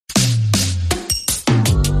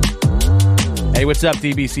Hey, what's up,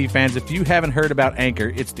 DBC fans? If you haven't heard about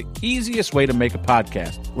Anchor, it's the easiest way to make a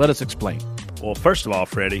podcast. Let us explain. Well, first of all,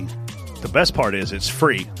 Freddie, the best part is it's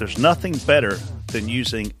free. There's nothing better than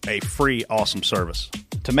using a free, awesome service.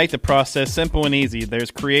 To make the process simple and easy, there's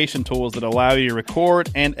creation tools that allow you to record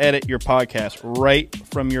and edit your podcast right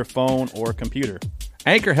from your phone or computer.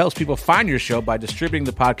 Anchor helps people find your show by distributing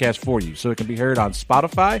the podcast for you, so it can be heard on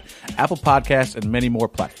Spotify, Apple Podcasts, and many more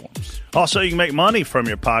platforms. Also, you can make money from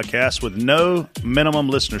your podcast with no minimum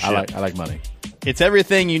listenership. I like money. It's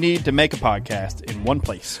everything you need to make a podcast in one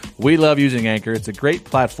place. We love using Anchor. It's a great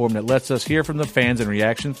platform that lets us hear from the fans in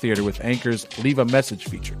Reaction Theater with Anchor's Leave a Message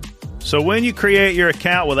feature. So when you create your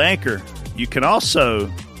account with Anchor, you can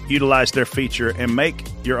also utilize their feature and make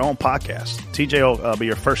your own podcast. TJ will be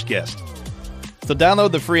your first guest. So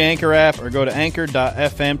download the free Anchor app or go to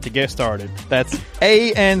anchor.fm to get started. That's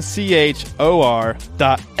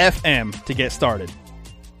ANCHOR.FM to get started.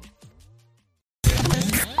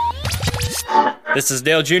 This is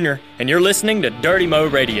Dale Jr., and you're listening to Dirty Mo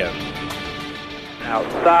Radio.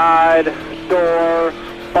 Outside, door,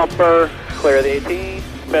 bumper, clear the 18.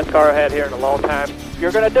 Best car I had here in a long time.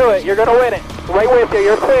 You're going to do it. You're going to win it. Right with you.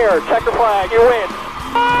 You're clear. Checker flag. You win.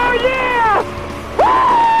 Oh, yeah! Woo!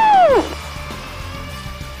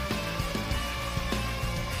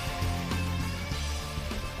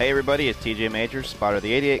 Hey everybody, it's TJ Majors, spotter of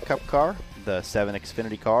the 88 Cup car, the 7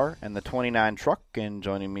 Xfinity car, and the 29 truck, and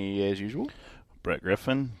joining me as usual, Brett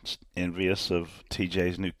Griffin, envious of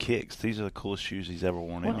TJ's new kicks. These are the coolest shoes he's ever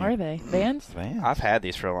worn. What are they? Vans? Vans. I've had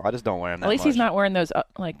these for a while. I just don't wear them that At least much. he's not wearing those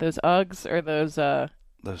like those Uggs or those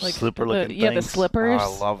Those slipper-looking things. Yeah, the slippers. Oh, I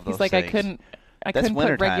love those He's like, things. I couldn't That's put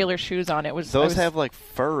wintertime. regular shoes on. Those have like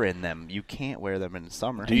fur in them. You can't wear them in the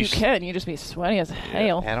summer. You can. You just be sweaty as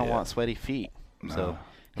hell. I don't want sweaty feet. So,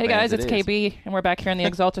 Hey guys, it's KB, and we're back here in the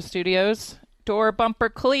Exalta Studios. Door bumper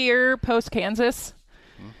clear, post Kansas.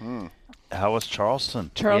 Mm-hmm. How was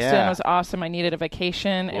Charleston? Charleston was awesome. I needed a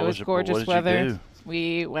vacation. It was gorgeous what did weather. You do?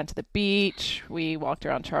 We went to the beach. We walked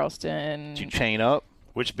around Charleston. Did you chain up?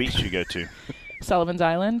 Which beach did you go to? Sullivan's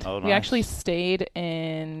Island. Oh, nice. We actually stayed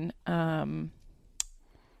in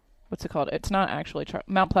what's it called? It's not actually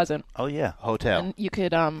Mount Pleasant. Oh yeah, hotel. And you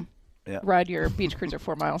could ride your beach cruiser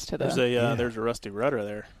 4 miles to the. There's a Rusty Rudder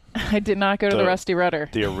there. I did not go to the Rusty Rudder.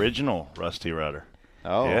 The original Rusty Rudder.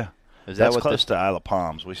 Oh, yeah. Is that That's what close to Isle of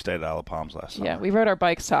Palms. We stayed at Isle of Palms last summer. Yeah, we rode our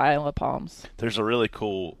bikes to Isle of Palms. There's a really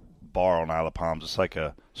cool bar on Isle of Palms. It's like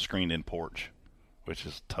a screened-in porch, which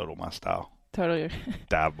is total my style. Totally.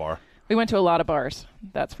 Dive bar. We went to a lot of bars,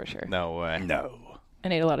 that's for sure. No way. No.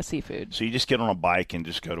 And ate a lot of seafood. So you just get on a bike and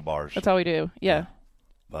just go to bars. That's all we do. Yeah.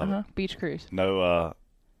 Love it. Beach cruise. No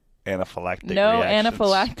anaphylactic No reactions.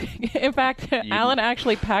 anaphylactic. In fact, Alan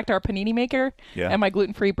actually packed our panini maker and my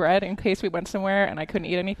gluten-free bread in case we went somewhere and I couldn't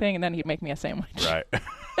eat anything, and then he'd make me a sandwich. Right.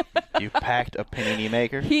 You packed a panini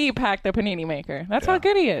maker? He packed the panini maker. That's how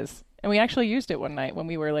good he is. And we actually used it one night when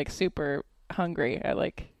we were like super hungry at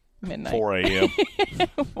like midnight. 4 a.m.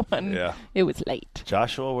 Yeah. It was late.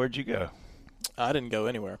 Joshua, where'd you go? I didn't go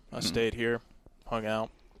anywhere. I stayed here, hung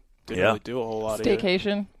out. Didn't Yeah. really do a whole lot.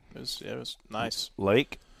 Staycation. It was nice.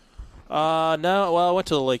 Lake? No. Well, I went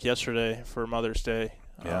to the lake yesterday for Mother's Day.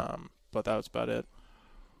 Yeah. But that was about it.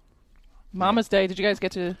 Mama's Day. Did you guys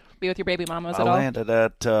get to be with your baby mamas at all?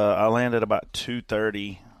 I landed about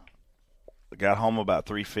 2:30. Got home about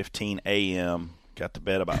 3:15 a.m. Got to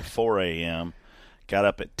bed about 4 a.m. Got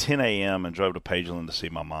up at 10 a.m. and drove to Pageland to see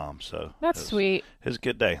my mom. So That's sweet. It was a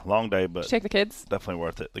good day, long day, but Did you take the kids? definitely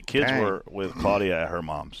worth it. The kids were with Claudia at her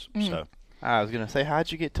mom's. So I was going to say, how'd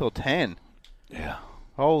you get till 10? Yeah.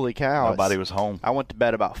 Holy cow. Nobody was home. I went to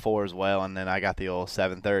bed about 4 as well, and then I got the old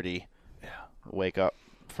 7:30 wake up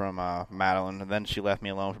from Madeline, and then she left me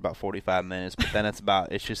alone for about 45 minutes, but then it's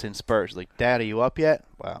just in spurts. She's like, Dad, are you up yet?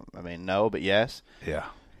 Well, I mean, no, but yes. Yeah.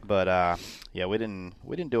 But, yeah, we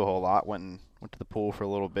didn't do a whole lot. Went to the pool for a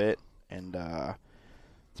little bit, and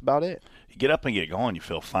that's about it. You get up and get going, you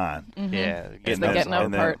feel fine. Mm-hmm. Yeah. It's the getting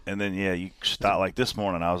up part. And then, you stop. Like this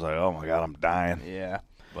morning, I was like, oh, my God, I'm dying. Yeah.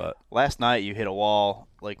 But last night you hit a wall.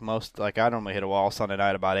 I normally hit a wall Sunday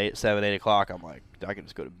night about 7, 8 o'clock. I'm like, I can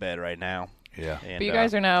just go to bed right now. Yeah. And, But you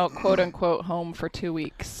guys are now, quote unquote, home for 2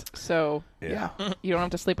 weeks, so Yeah. you don't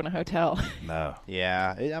have to sleep in a hotel. No.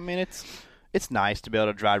 Yeah, I mean it's nice to be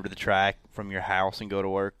able to drive to the track from your house and go to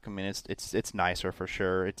work. I mean it's nicer for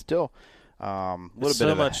sure. It's still a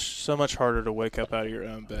little bit so much harder to wake up out of your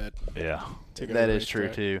own bed. Yeah. That is true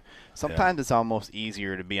too. Sometimes it's almost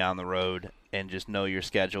easier to be on the road and just know your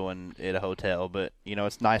schedule and at a hotel. But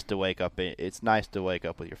it's nice to wake up. It's nice to wake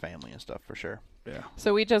up with your family and stuff for sure. Yeah.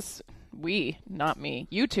 So not me,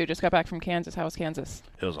 you two just got back from Kansas. How was Kansas?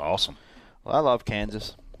 It was awesome. Well, I love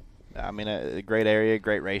Kansas. I mean, a great area,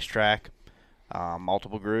 great racetrack,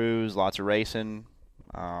 multiple grooves, lots of racing.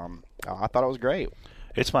 I thought it was great.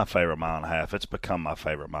 It's my favorite mile and a half. It's become my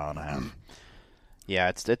favorite mile and a half. Yeah,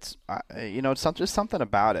 it's just something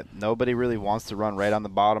about it. Nobody really wants to run right on the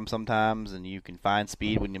bottom sometimes, and you can find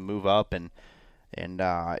speed when you move up, and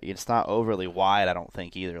it's not overly wide, I don't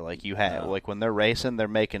think, either. Like like when they're racing, they're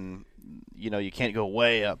making, you can't go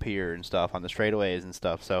way up here and stuff on the straightaways and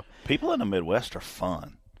stuff. So people in the Midwest are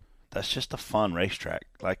fun. That's just a fun racetrack.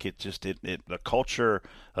 Like the culture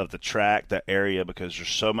of the track, the area, because there's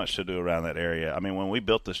so much to do around that area. I mean, when we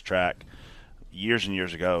built this track years and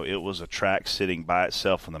years ago, it was a track sitting by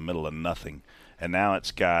itself in the middle of nothing. And now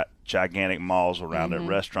it's got gigantic malls around it,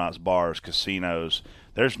 restaurants, bars, casinos.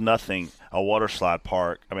 There's nothing, a water slide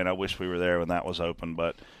park. I mean, I wish we were there when that was open,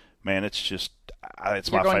 but, man, it's just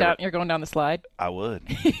it's my favorite. You're going down the slide? I would.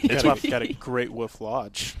 It's got a Great Wolf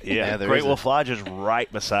Lodge. Yeah, Great Wolf Lodge is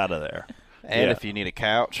right beside of there. And if you need a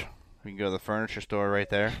couch, you can go to the furniture store right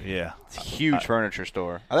there. Yeah. It's a huge furniture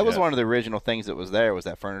store. That was one of the original things that was there, was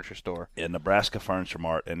that furniture store. Yeah, Nebraska Furniture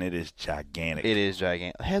Mart, and it is gigantic. It is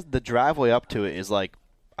gigantic. It has the driveway up to it is like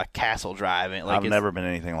a castle drive. I've never been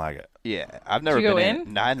anything like it. Yeah, I've never been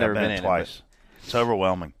in. No, I've never been in twice. It's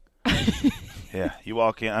overwhelming. Yeah, you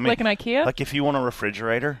walk in. I mean, like an IKEA? Like if you want a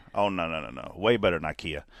refrigerator, oh, no. Way better than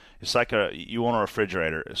IKEA. It's like you want a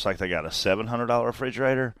refrigerator. It's like they got a $700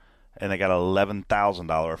 refrigerator, and they got an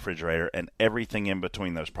 $11,000 refrigerator, and everything in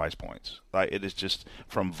between those price points. Like, it is just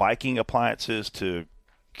from Viking appliances to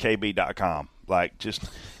KB.com. Like, just,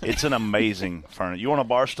 it's an amazing furniture. You want a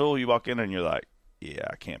bar stool, you walk in and you're like, yeah,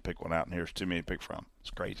 I can't pick one out, and here's too many to pick from.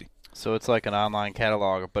 It's crazy. So it's like an online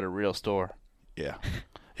catalog, but a real store. Yeah,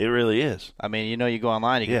 it really is. I mean, you go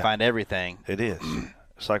online, you can find everything. It is.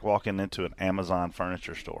 It's like walking into an Amazon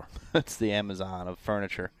furniture store. It's the Amazon of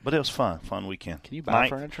furniture. But it was fun weekend. Can you buy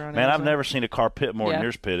furniture on Man, Amazon? I've never seen a car pit more than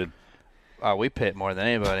yours pitted. We pit more than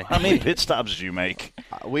anybody. How many pit stops did you make?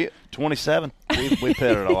 27. We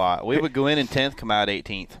pitted a lot. We would go in 10th, come out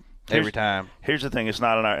 18th every time. Here's the thing. It's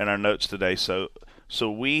not in our notes today. So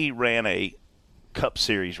we ran a Cup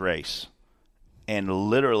Series race, and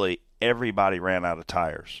literally everybody ran out of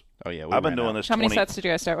tires. Oh, yeah. I've been doing this. How many sets did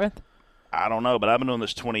you guys start with? I don't know, but I've been doing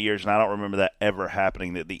this 20 years, and I don't remember that ever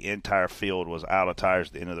happening, that the entire field was out of tires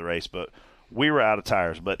at the end of the race. But we were out of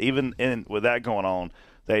tires. But even with that going on,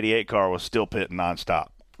 the 88 car was still pitting nonstop.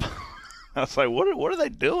 I was like, what are they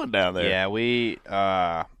doing down there? Yeah, we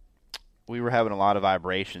were having a lot of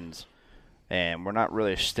vibrations, and we're not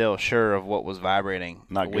really still sure of what was vibrating.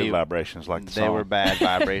 Not good vibrations like the song. They were bad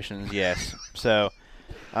vibrations, yes. So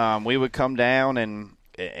we would come down and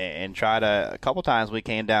try to – a couple times we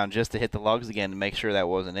came down just to hit the lugs again to make sure that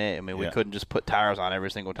wasn't it. I mean, we couldn't just put tires on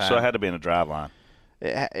every single time. So it had to be in a drive line.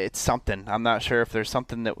 It's something. I'm not sure if there's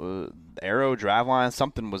something that was aero drive line.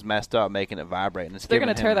 Something was messed up, making it vibrate. And they're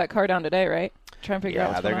going to tear that car down today, right? Try and figure out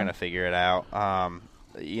what's going on. Yeah, they're going to figure it out.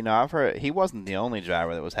 I've heard he wasn't the only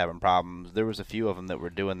driver that was having problems. There was a few of them that were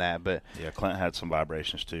doing that, but Clint had some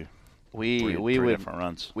vibrations too. We would different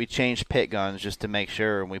runs. We changed pit guns just to make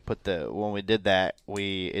sure, and we put when we did that,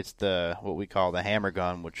 it's what we call the hammer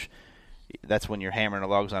gun, which. That's when you're hammering the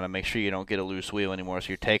lugs on to make sure you don't get a loose wheel anymore, so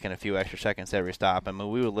you're taking a few extra seconds every stop. I mean,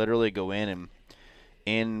 we would literally go in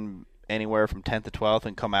anywhere from 10th to 12th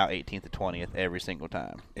and come out 18th to 20th every single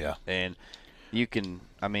time. Yeah. And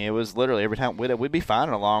it was literally every time. We'd be fine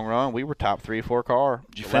in a long run. We were top 3-4 car.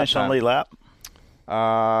 Did you finish on lead lap? We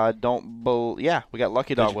got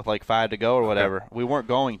lucky dog with like 5 to go or whatever. Okay. We weren't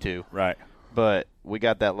going to. Right. But we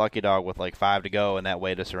got that lucky dog with like 5 to go, and that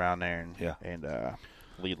weighed us around there. And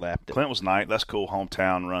lead lapped it. Clint was nice. That's cool.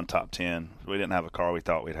 Hometown run top 10. We didn't have a car we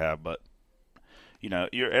thought we'd have, but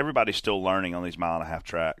everybody's still learning on these mile-and-a-half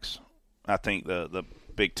tracks. I think the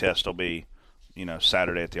big test will be,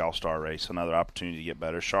 Saturday at the All-Star race. Another opportunity to get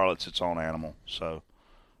better. Charlotte's its own animal, so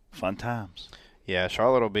fun times. Yeah,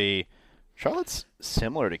 Charlotte's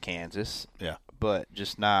similar to Kansas. Yeah, but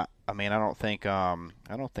just not. I mean, I don't think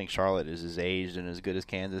Charlotte is as aged and as good as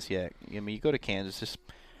Kansas yet. I mean, you go to Kansas, just.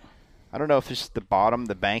 I don't know if it's just the bottom,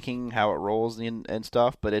 the banking, how it rolls and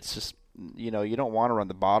stuff, but it's just, you don't want to run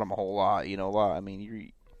the bottom a whole lot, I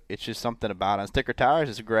mean, it's just something about it. And sticker tires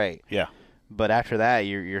is great. Yeah. But after that,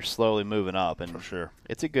 you're slowly moving up. And for sure.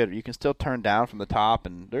 It's you can still turn down from the top,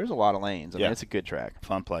 and there's a lot of lanes. I mean, it's a good track.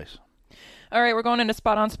 Fun place. All right, we're going into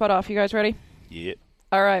spot on, spot off. You guys ready? Yeah.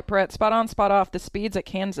 All right, Brett, spot on, spot off, the speeds at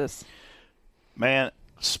Kansas. Man,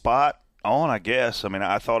 spot on, I guess. I mean,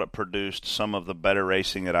 I thought it produced some of the better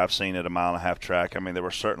racing that I've seen at a 1.5 mile track. I mean, there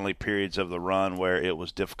were certainly periods of the run where it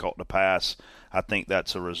was difficult to pass. I think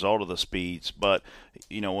that's a result of the speeds. But,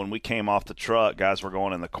 you know, when we came off the truck, guys were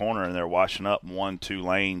going in the corner and they're washing up 1-2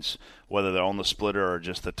 lanes, whether they're on the splitter or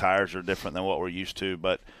just the tires are different than what we're used to.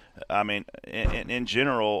 But, I mean, in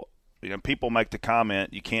general, you know, people make the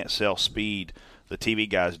comment you can't sell speed. The TV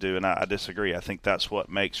guys do, and I disagree. I think that's what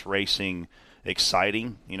makes racing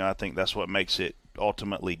exciting. You know, I think that's what makes it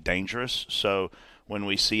ultimately dangerous. So when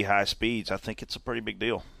we see high speeds, I think it's a pretty big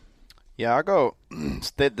deal. Yeah, I'll go.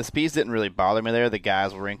 The speeds didn't really bother me there. The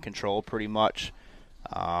guys were in control pretty much.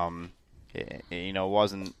 You know,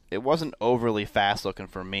 it wasn't overly fast looking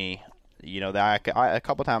for me. You know, a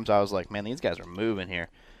couple times I was like, man, these guys are moving here.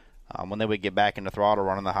 When they would get back into throttle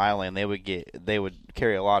running the high lane, they would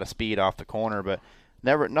carry a lot of speed off the corner, but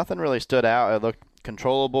nothing really stood out. It looked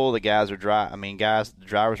controllable. The guys the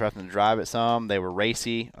drivers were having to drive it some. They were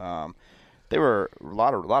racy. They were a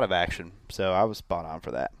lot of action. So I was spot on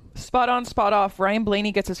for that. Spot on, spot off. Ryan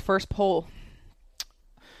Blaney gets his first pole.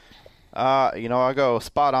 You know, I'll go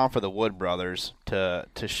spot on for the Wood brothers to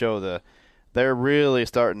show they're really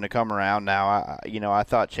starting to come around now. I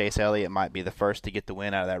thought Chase Elliott might be the first to get the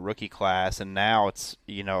win out of that rookie class, and now it's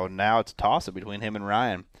a toss-up between him and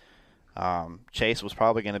Ryan. Chase was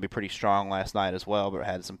probably going to be pretty strong last night as well, but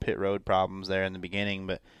had some pit road problems there in the beginning.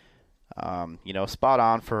 But spot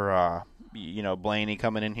on for Blaney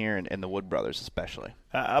coming in here and the Wood brothers especially.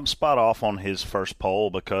 I'm spot off on his first pole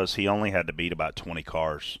because he only had to beat about 20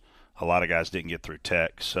 cars. A lot of guys didn't get through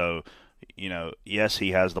tech, so. You know, yes,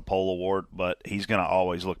 he has the pole award, but he's going to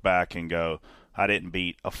always look back and go, I didn't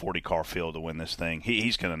beat a 40-car field to win this thing.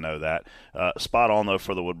 He's going to know that. Spot on, though,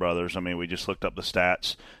 for the Wood brothers. I mean, we just looked up the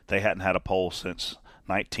stats. They hadn't had a pole since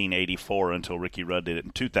 1984 until Ricky Rudd did it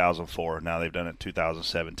in 2004. Now they've done it in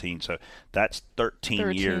 2017. So that's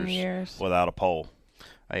 13 years without a pole.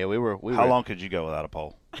 Yeah, How long could you go without a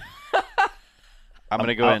pole? I'm going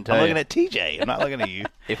to go ahead and tell you. I'm looking at TJ. I'm not looking at you.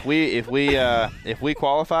 If we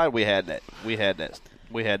qualified, we had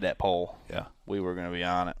that pole. Yeah, we were going to be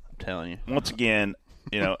on it. I'm telling you. Once again,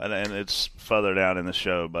 you know, and it's further down in the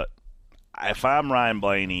show, but if I'm Ryan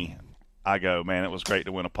Blaney, I go, man, it was great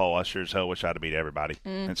to win a pole. I sure as hell wish I'd have beat everybody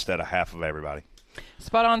instead of half of everybody.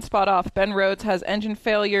 Spot on, spot off. Ben Rhodes has engine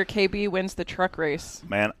failure. KB wins the truck race.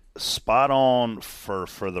 Man, spot on for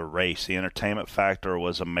the race. The entertainment factor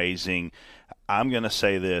was amazing. I'm going to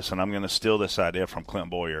say this, and I'm going to steal this idea from Clint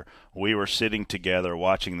Boyer. We were sitting together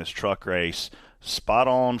watching this truck race. Spot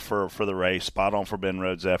on for the race, spot on for Ben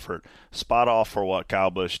Rhodes' effort, spot off for what Kyle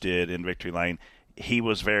Busch did in Victory Lane. He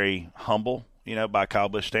was very humble, you know, by Kyle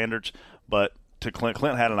Busch standards, but to Clint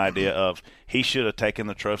had an idea of he should have taken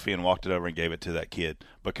the trophy and walked it over and gave it to that kid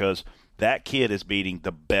because that kid is beating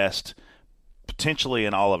the best potentially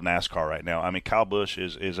in all of NASCAR right now. I mean, Kyle Busch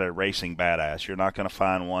is a racing badass. You're not going to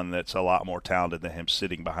find one that's a lot more talented than him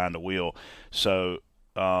sitting behind the wheel. So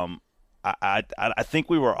I think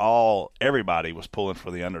everybody was pulling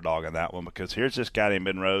for the underdog in that one because here's this guy named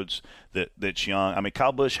Ben Rhodes that's young. I mean,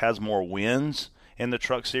 Kyle Busch has more wins in the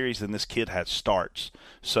truck series than this kid had starts.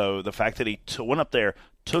 So the fact that he went up there,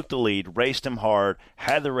 took the lead, raced him hard,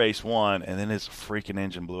 had the race won, and then his freaking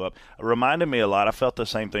engine blew up. It reminded me a lot. I felt the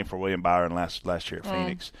same thing for William Byron last year at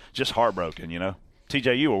Phoenix. Just heartbroken, you know.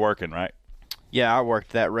 TJ, you were working, right? Yeah, I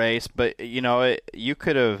worked that race, but you know,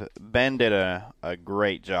 Ben did a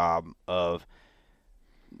great job of.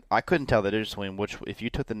 I couldn't tell the difference between if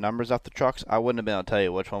you took the numbers off the trucks, I wouldn't have been able to tell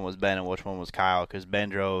you which one was Ben and which one was Kyle because Ben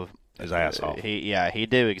drove his ass off. He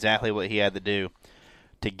did exactly what he had to do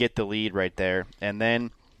to get the lead right there. And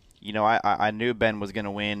then, you know, I knew Ben was going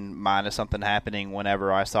to win minus something happening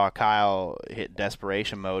whenever I saw Kyle hit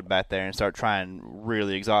desperation mode back there and start trying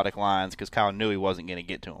really exotic lines because Kyle knew he wasn't going to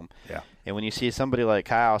get to him. Yeah. And when you see somebody like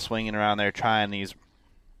Kyle swinging around there trying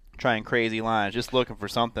crazy lines, just looking for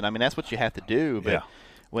something, I mean, that's what you have to do. But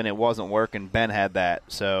when it wasn't working, Ben had that.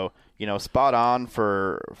 So, you know, spot on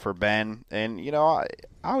for Ben. And, you know,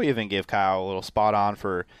 I'll even give Kyle a little spot on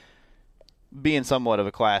for being somewhat of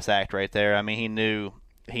a class act right there. I mean, he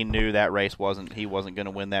knew that race he wasn't going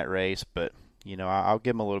to win that race, but you know, I'll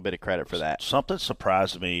give him a little bit of credit for that. Something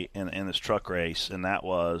surprised me in this truck race, and that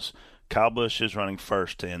was Kyle Busch is running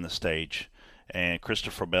first to end the stage, and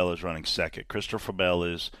Christopher Bell is running second. Christopher Bell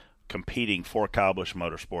is competing for Kyle Busch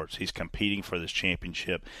Motorsports. He's competing for this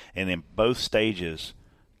championship, and in both stages,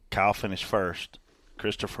 Kyle finished first.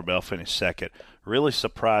 Christopher Bell finished second. Really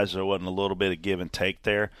surprised there wasn't a little bit of give and take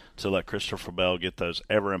there to let Christopher Bell get those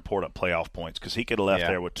ever-important playoff points, because he could have left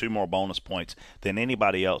there with 2 more bonus points than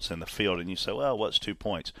anybody else in the field. And you say, well, what's 2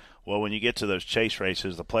 points? Well, when you get to those chase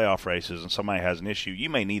races, the playoff races, and somebody has an issue, you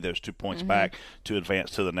may need those 2 points back to advance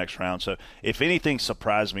to the next round. So if anything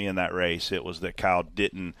surprised me in that race, it was that Kyle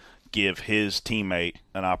didn't give his teammate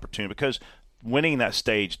an opportunity, because winning that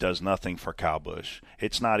stage does nothing for Kyle Busch.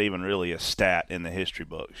 It's not even really a stat in the history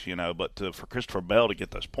books, but for Christopher Bell to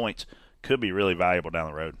get those points could be really valuable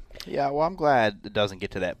down the road. Yeah, well, I'm glad it doesn't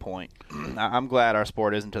get to that point. I'm glad our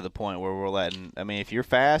sport isn't to the point where we're letting – I mean, if you're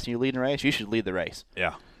fast and you lead a race, you should lead the race.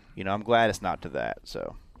 Yeah. I'm glad it's not to that.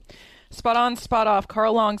 So, spot on, spot off.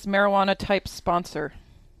 Carl Long's marijuana-type sponsor.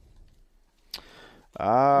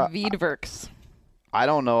 Wiedwerks. I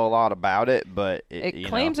don't know a lot about it, but it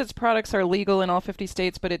claims its products are legal in all 50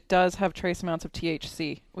 states, but it does have trace amounts of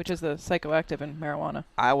THC, which is the psychoactive in marijuana.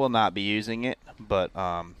 I will not be using it, but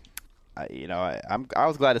I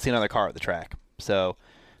was glad to see another car at the track. So,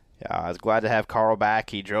 yeah, I was glad to have Carl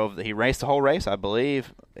back. He raced the whole race, I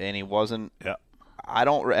believe, and he wasn't. Yeah. I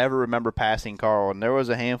don't ever remember passing Carl, and there was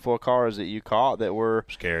a handful of cars that you caught that were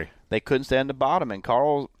scary. They couldn't stand the bottom, and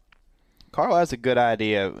Carl has a good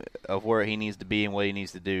idea of where he needs to be and what he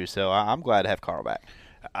needs to do, so I'm glad to have Carl back.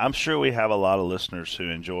 I'm sure we have a lot of listeners who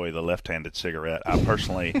enjoy the left-handed cigarette. I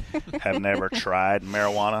personally have never tried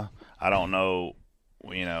marijuana. I don't know,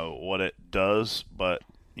 what it does, but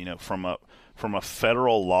from a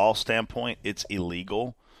federal law standpoint, it's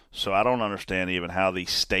illegal. So I don't understand even how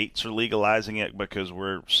these states are legalizing it, because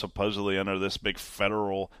we're supposedly under this big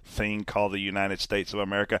federal thing called the United States of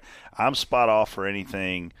America. I'm spot off for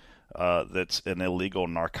anything that's an illegal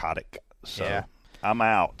narcotic. So yeah. I'm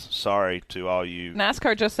out. Sorry to all you.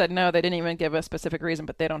 NASCAR just said no. They didn't even give a specific reason,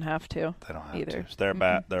 but they don't have to. They don't have either. to. It's their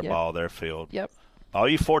bat, their ball, their field. Yep. All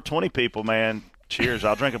you 420 people, man, cheers.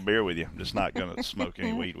 I'll drink a beer with you. I'm just not going to smoke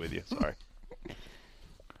any weed with you. Sorry.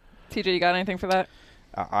 TJ, you got anything for that?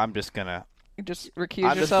 I'm just going to. Just recuse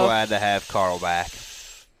yourself? I'm just glad to have Carl back.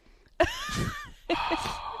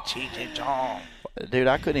 TJ John. Dude,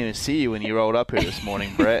 I couldn't even see you when you rolled up here this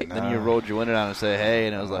morning, Brett. Then you rolled your window down and said, hey,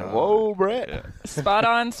 and I was like, whoa, Brett. Yeah. Spot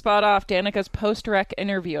on, spot off. Danica's post-rec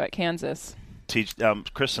interview at Kansas.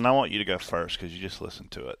 Kristen, I want you to go first because you just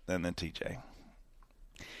listened to it, and then TJ.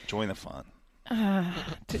 Join the fun.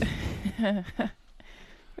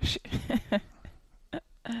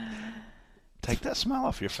 Take that smile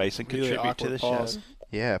off your face and really contribute to the pause. show.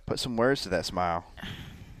 Yeah, put some words to that smile.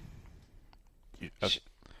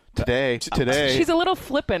 Today. She's a little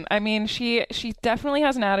flippant. I mean, she definitely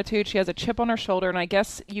has an attitude. She has a chip on her shoulder, and I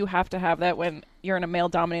guess you have to have that when you're in a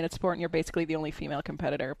male-dominated sport and you're basically the only female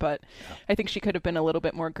competitor. But yeah. I think she could have been a little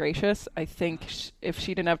bit more gracious. I think if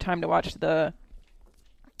she didn't have time to watch the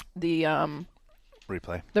replay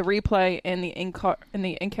in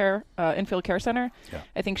the infield care center, yeah.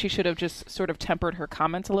 I think she should have just sort of tempered her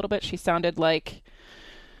comments a little bit. She sounded like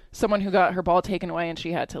someone who got her ball taken away and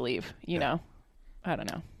she had to leave. You know, I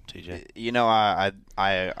don't know. TJ,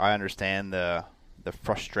 I understand the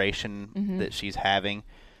frustration that she's having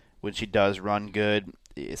when she does run good.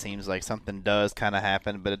 It seems like something does kind of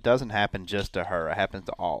happen, but it doesn't happen just to her. It happens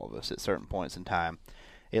to all of us at certain points in time.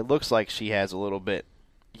 It looks like she has a little bit,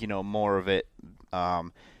 more of it.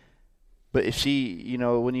 But if she,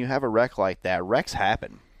 when you have a wreck like that, wrecks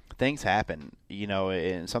happen. Things happen,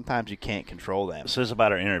 and sometimes you can't control them. This is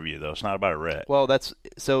about our interview, though. It's not about a wreck. Well,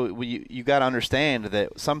 you got to understand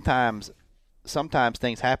that sometimes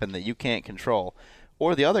things happen that you can't control,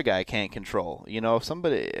 or the other guy can't control.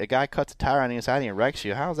 If a guy cuts a tire on the inside and wrecks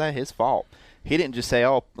you, how is that his fault? He didn't just say,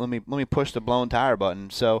 "Oh, let me push the blown tire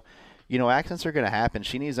button." So, accidents are going to happen.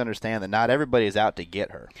 She needs to understand that not everybody is out to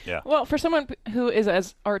get her. Yeah. Well, for someone who is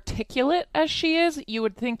as articulate as she is, you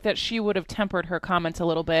would think that she would have tempered her comments a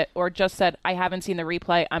little bit or just said, I haven't seen the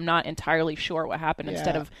replay. I'm not entirely sure what happened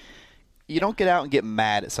instead of... You don't get out and get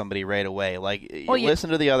mad at somebody right away. Listen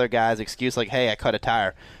to the other guy's excuse like, hey, I cut a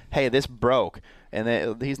tire. Hey, this broke.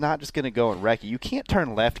 And he's not just going to go and wreck you. You can't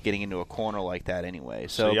turn left getting into a corner like that anyway.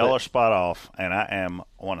 So y'all are spot off, and I am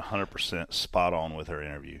 100% spot on with her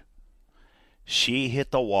interview. She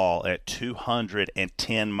hit the wall at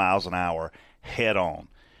 210 miles an hour head on.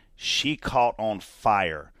 She caught on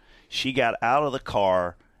fire. She got out of the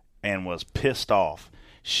car and was pissed off.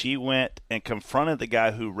 She went and confronted the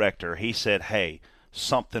guy who wrecked her. He said, hey,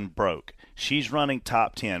 something broke. She's running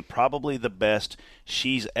top 10, probably the best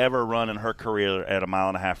she's ever run in her career at a 1.5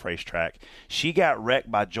 mile racetrack. She got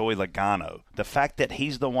wrecked by Joey Logano. The fact that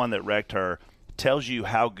he's the one that wrecked her tells you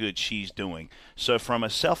how good she's doing. So from a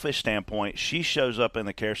selfish standpoint, she shows up in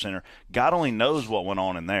the care center. God only knows what went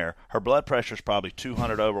on in there. Her blood pressure is probably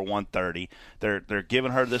 200 over 130. They're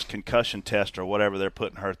giving her this concussion test or whatever they're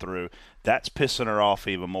putting her through. That's pissing her off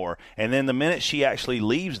even more. And then the minute she actually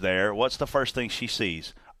leaves there, what's the first thing she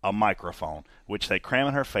sees? A microphone, which they cram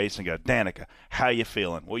in her face and go, Danica, how you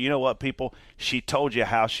feeling? Well, you know what, people? She told you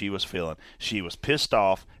how she was feeling. She was pissed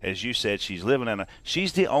off. As you said, she's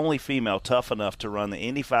she's the only female tough enough to run the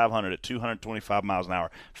Indy 500 at 225 miles an hour,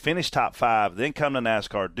 finish top 5, then come to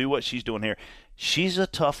NASCAR, do what she's doing here. She's a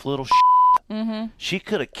tough little She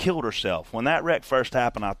could have killed herself. When that wreck first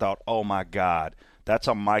happened, I thought, oh, my God, that's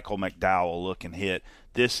a Michael McDowell-looking hit.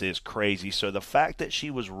 This is crazy. So the fact that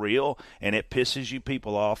she was real and it pisses you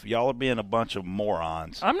people off, y'all are being a bunch of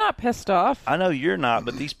morons. I'm not pissed off. I know you're not,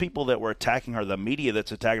 but these people that were attacking her, the media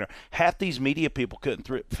that's attacking her, half these media people couldn't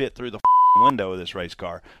fit through the window of this race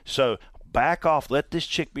car. So back off. Let this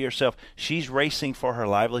chick be herself. She's racing for her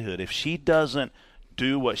livelihood. If she doesn't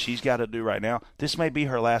do what she's got to do right now, this may be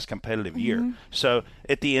her last competitive year. So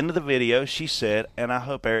at the end of the video, she said, and I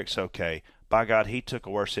hope Eric's okay, by God, he took a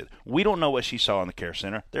worse hit. We don't know what she saw in the care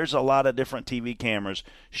center. There's a lot of different TV cameras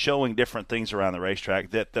showing different things around the racetrack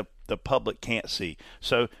that the public can't see.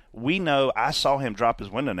 So we know I saw him drop his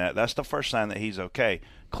window net. That's the first sign that he's okay.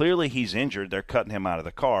 Clearly he's injured. They're cutting him out of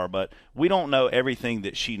the car. But we don't know everything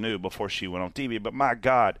that she knew before she went on TV. But, my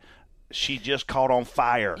God, she just caught on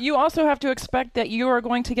fire. You also have to expect that you are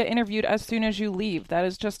going to get interviewed as soon as you leave. That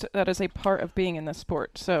is a part of being in this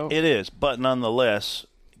sport. So it is. But nonetheless,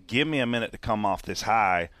 give me a minute to come off this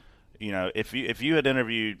high. You know, if you had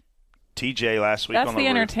interviewed TJ last week, that's on the the roof,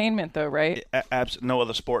 entertainment, though, right? No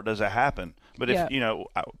other sport does that happen. But if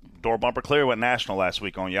Door Bumper Clear went national last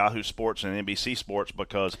week on Yahoo Sports and NBC Sports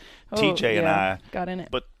because TJ and I got in it.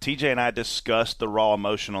 But TJ and I discussed the raw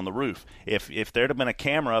emotion on the roof. If there'd have been a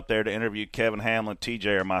camera up there to interview Kevin Hamlin,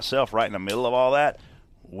 TJ, or myself right in the middle of all that,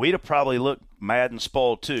 we'd have probably looked mad and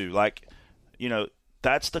spoiled too. Like, you know,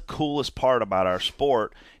 that's the coolest part about our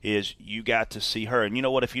sport is you got to see her. And you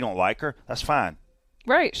know what? If you don't like her, that's fine.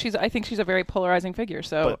 Right. I think she's a very polarizing figure.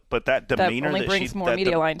 So, but that demeanor that only brings more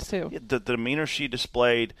media lines too. The demeanor she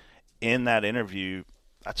displayed in that interview,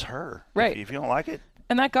 that's her. Right. If you don't like it,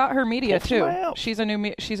 and that got her media too. Out. She's a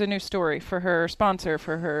new story for her sponsor,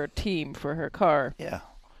 for her team, for her car. Yeah,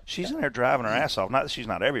 she's in there driving her ass off. Not that she's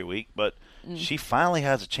not every week, but she finally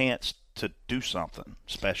has a chance to do something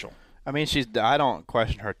special. I mean, I don't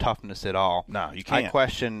question her toughness at all. No, you can't. I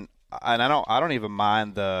question, and I don't even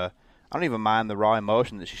mind the raw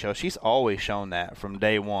emotion that she shows. She's always shown that from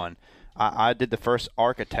day one. I did the first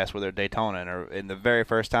ARCA test with her at Daytona in the very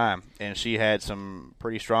first time, and she had some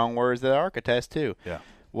pretty strong words at ARCA test too. Yeah.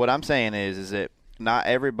 What I'm saying is that not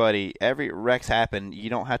every wreck's happened.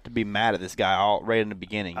 You don't have to be mad at this guy right in the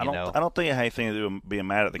beginning. I don't think it had anything to do with being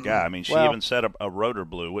mad at the guy. I mean, she even said a rotor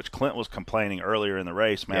blew, which Clint was complaining earlier in the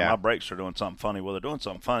race. Man, my brakes are doing something funny. Well, they're doing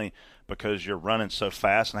something funny because you're running so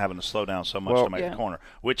fast and having to slow down so much to make the corner,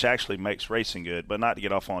 which actually makes racing good. But not to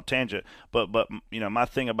get off on a tangent. But you know, my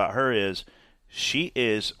thing about her is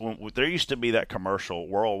there used to be that commercial,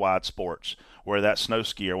 Worldwide Sports, where that snow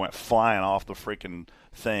skier went flying off the freaking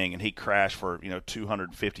thing and he crashed for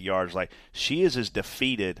 250 yards. Like, she is as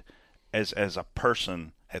defeated as a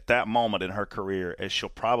person at that moment in her career as she'll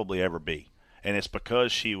probably ever be. And it's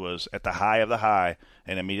because she was at the high of the high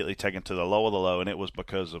and immediately taken to the low of the low, and it was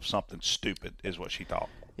because of something stupid is what she thought.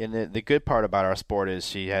 And the good part about our sport is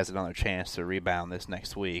she has another chance to rebound this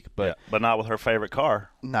next week, but not with her favorite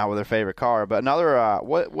car. Not with her favorite car. But another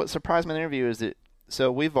what surprised me in the interview is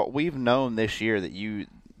that we've known this year that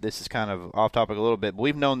this is kind of off topic a little bit, but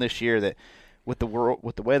we've known this year that with the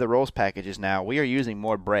way the rolls package is now, we are using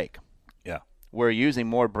more brake. Yeah. We're using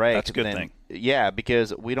more brake. That's a good thing. Yeah,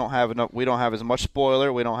 because we don't have as much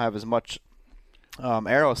spoiler, we don't have as much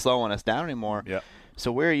aero slowing us down anymore. Yeah.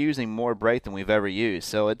 So we're using more brake than we've ever used.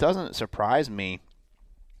 So it doesn't surprise me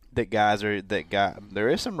that there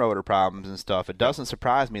is some rotor problems and stuff. It doesn't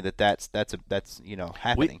surprise me that's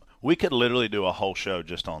happening. We could literally do a whole show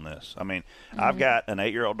just on this. I mean, I've got an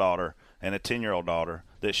 8-year-old daughter and a 10-year-old daughter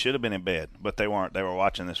that should have been in bed, but they weren't. They were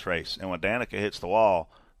watching this race. And when Danica hits the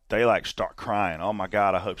wall, they start crying. Oh my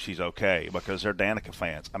God, I hope she's okay, because they're Danica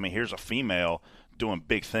fans. I mean, here's a female doing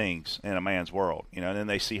big things in a man's world, and then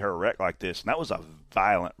they see her wreck like this, and that was a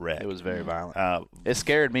violent wreck. It was very violent. It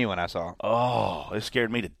scared me when I saw it. Oh, it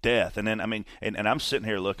scared me to death. And then, I mean, and I'm sitting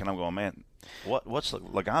here looking, I'm going, man, what's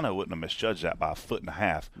Logano wouldn't have misjudged that by 1.5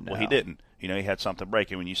 feet. No. Well, he didn't. he had something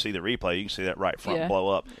breaking. When you see the replay, you can see that right front blow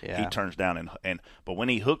up. Yeah. He turns down but when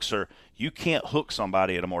he hooks her, you can't hook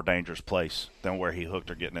somebody at a more dangerous place than where he hooked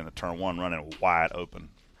her getting into turn one, running wide open.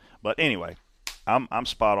 But anyway, I'm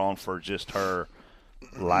spot on for just her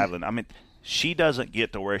liveliness. I mean, she doesn't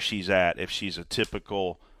get to where she's at if she's a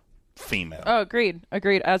typical female. Oh, agreed.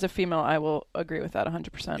 As a female, I will agree with that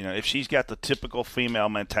 100%. If she's got the typical female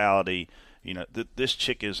mentality, this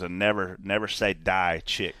chick is a never say die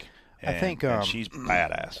chick. And, I think and she's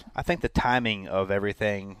badass. I think the timing of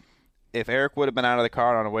everything. If Eric would have been out of the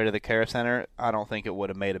car on the way to the care center, I don't think it would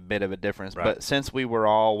have made a bit of a difference. Right. But since we were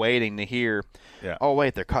all waiting to hear, oh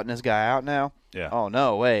wait, they're cutting this guy out now. Yeah. Oh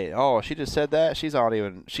no, wait. Oh, she just said that.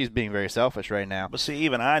 She's being very selfish right now. But see,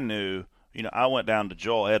 even I knew. I went down to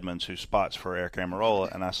Joel Edmonds, who spots for Eric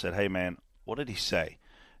Amarola, and I said, "Hey man, what did he say?"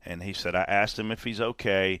 And he said, "I asked him if he's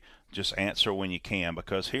okay. Just answer when you can,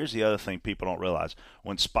 because here's the other thing people don't realize.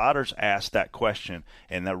 When spotters ask that question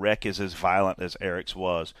and the wreck is as violent as Eric's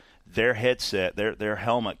was, their headset, their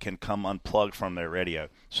helmet can come unplugged from their radio.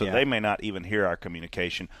 So they may not even hear our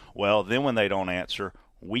communication. Well, then when they don't answer,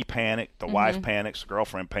 we panic, the wife panics, the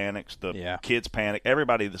girlfriend panics, the kids panic.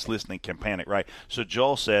 Everybody that's listening can panic, right? So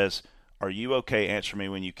Joel says, "Are you okay? Answer me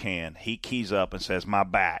when you can." He keys up and says, my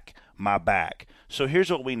back. So here's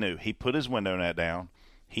what we knew. He put his window net down.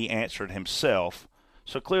 He answered himself.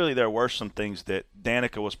 So clearly there were some things that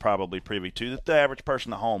Danica was probably privy to that the average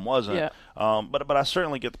person at home wasn't. Yeah. But I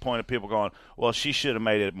certainly get the point of people going, well, she should have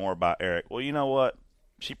made it more about Eric. Well, you know what?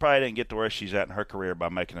 She probably didn't get to where she's at in her career by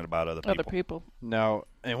making it about other people. No,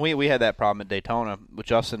 and we had that problem at Daytona with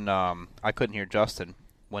Justin. I couldn't hear Justin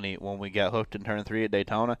when we got hooked in turn 3 at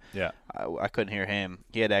Daytona. Yeah. I couldn't hear him.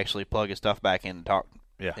 He had to actually plug his stuff back in and talk.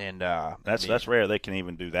 Yeah. And that's rare they can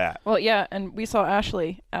even do that. Well, yeah, and we saw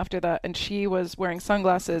Ashley after that, and she was wearing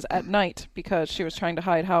sunglasses at night because she was trying to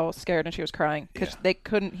hide how scared, and she was crying because they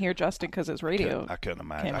couldn't hear Justin because his radio. I couldn't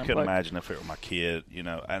imagine. I couldn't imagine if it were my kid,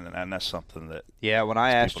 and that's something that. Yeah, when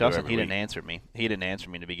I asked Justin, he didn't answer me. He didn't answer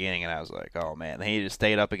me in the beginning, and I was like, oh man. And he just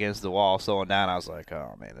stayed up against the wall, slowing down. I was like,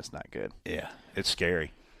 oh man, that's not good. Yeah, it's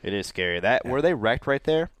scary. It is scary. Where they wrecked right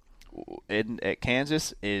there at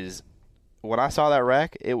Kansas is. When I saw that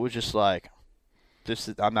wreck, it was just like,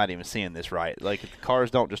 I'm not even seeing this right. Like, the cars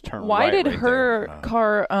don't just turn Why right. Why did right her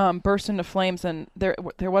car burst into flames and there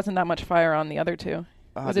wasn't that much fire on the other two?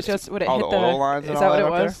 Was it just would it all hit the oil lines? Is that what it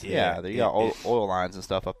was? There? Yeah, you got oil lines and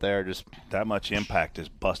stuff up there. Just that much impact is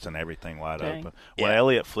busting everything wide Dang. open. When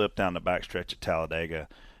Elliott flipped down the backstretch at Talladega,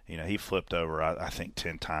 he flipped over I think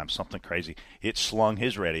 10 times, something crazy. It slung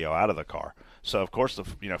his radio out of the car. So of course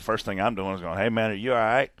the first thing I'm doing is going, "Hey man, are you all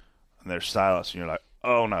right?" And there's silence, and you're like,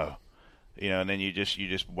 "Oh no," and then you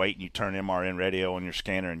just wait and you turn MRN radio on your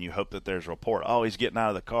scanner and you hope that there's a report. Oh, he's getting out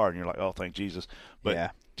of the car, and you're like, "Oh, thank Jesus." But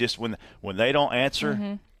just when they don't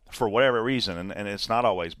answer for whatever reason, and it's not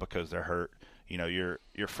always because they're hurt, you're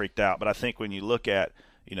freaked out. But I think when you look at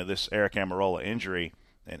this Eric Amarola injury,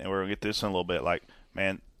 and we're gonna get this in a little bit, like,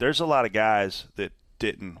 man, there's a lot of guys that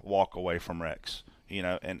didn't walk away from wrecks,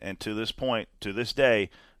 and to this point, to this day.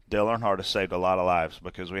 Dale Earnhardt has saved a lot of lives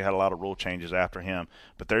because we had a lot of rule changes after him.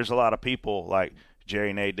 But there's a lot of people like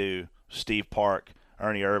Jerry Nadeau, Steve Park,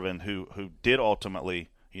 Ernie Irvin who did ultimately,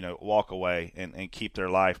 walk away and keep their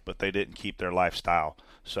life, but they didn't keep their lifestyle.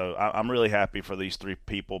 So I'm really happy for these three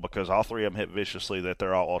people because all three of them hit viciously that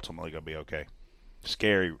they're all ultimately going to be okay.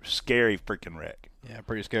 Scary freaking wreck. Yeah,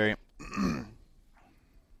 pretty scary.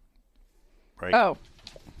 Right. Oh.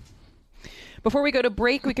 Before we go to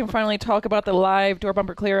break, we can finally talk about the live door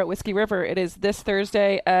bumper clear at Whiskey River. It is this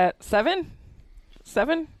Thursday at 7?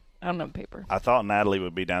 7? I don't know the paper. I thought Natalie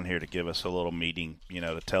would be down here to give us a little meeting,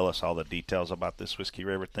 to tell us all the details about this Whiskey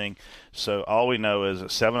River thing. So all we know is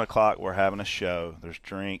at 7 o'clock we're having a show. There's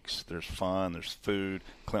drinks, there's fun, there's food.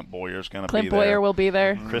 Clint Boyer's going to be there. Clint Boyer will be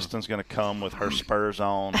there. Kristen's going to come with her spurs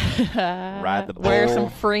on. Ride the bull. Wear some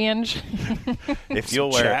fringe. If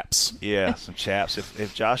you'll wear chaps. Yeah, some chaps.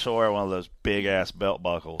 If Josh will wear one of those big ass belt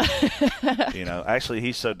buckles, actually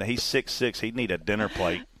he's 6'6", he'd need a dinner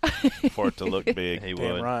plate for it to look big. He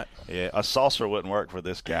Damn would. right. Yeah, a saucer wouldn't work for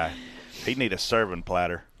this guy. He'd need a serving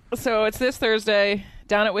platter. So it's this Thursday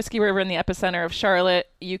down at Whiskey River in the epicenter of Charlotte.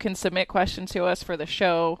 You can submit questions to us for the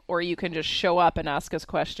show, or you can just show up and ask us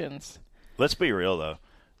questions. Let's be real, though.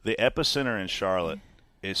 The epicenter in Charlotte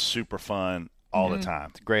is super fun all the time.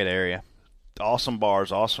 It's a great area. Awesome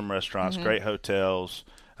bars, awesome restaurants, great hotels.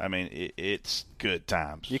 I mean, it's good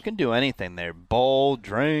times. You can do anything there. Bowl,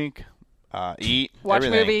 drink, eat, Watch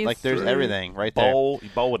everything. movies. Like there's everything right there. You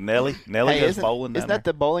bowl with Nelly. Nelly does bowling down isn't that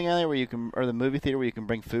the bowling alley where you can, or the movie theater where you can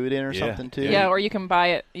bring food in or something too? Yeah, or you can buy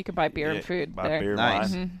it. You can buy beer and food buy there. beer and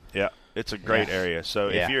Nice. wine. Yeah. It's a great area. So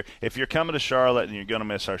Yeah. if you're coming to Charlotte and you're going to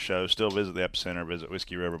miss our show, still visit the Epicenter, visit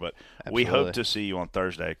Whiskey River. But we hope to see you on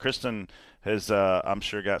Thursday. Kristen has, I'm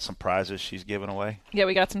sure, got some prizes she's giving away. Yeah,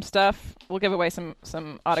 we got some stuff. We'll give away some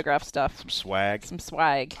autograph stuff. Some swag. Some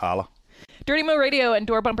swag. Holla. Dirty Mo Radio and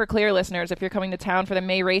Door Bumper Clear listeners, if you're coming to town for the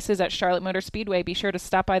May races at Charlotte Motor Speedway, be sure to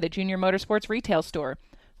stop by the Junior Motorsports retail store.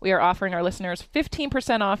 We are offering our listeners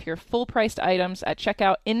 15% off your full-priced items at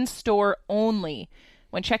checkout in-store only.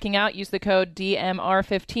 When checking out, use the code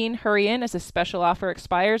DMR15. Hurry in as this special offer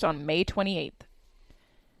expires on May 28th.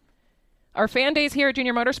 Our fan days here at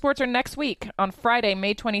Junior Motorsports are next week. On Friday,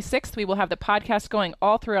 May 26th, we will have the podcast going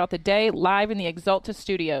all throughout the day, live in the Exalta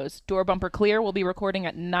studios. Door Bumper Clear will be recording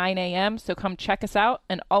at 9 a.m., so come check us out,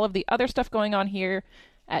 and all of the other stuff going on here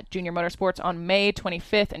at Junior Motorsports on May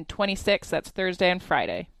 25th and 26th. That's Thursday and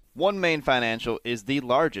Friday. OneMain Financial is the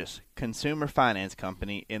largest consumer finance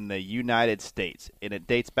company in the United States, and it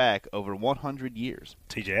dates back over 100 years.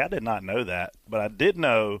 TJ, I did not know that, but I did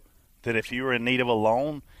know that if you were in need of a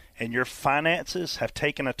loan and your finances have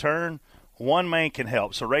taken a turn, OneMain can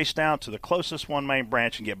help. So race down to the closest OneMain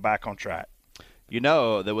branch and get back on track. You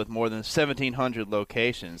know that with more than 1,700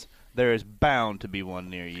 locations, there is bound to be one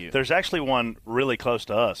near you. There's actually one really close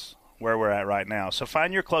to us where we're at right now. So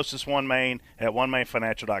find your closest OneMain at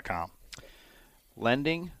onemainfinancial.com.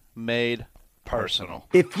 Lending made personal.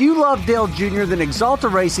 If you love Dale Jr., then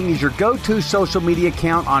Exalta Racing is your go-to social media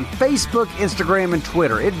account on Facebook, Instagram, and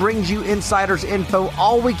Twitter. It brings you insiders info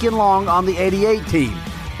all weekend long on the 88 team.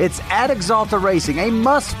 It's at Exalta Racing, a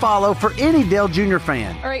must-follow for any Dale Jr.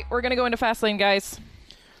 fan. All right, we're going to go into Fastlane, guys.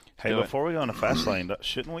 Hey, before we go into Fastlane,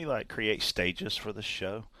 shouldn't we create stages for the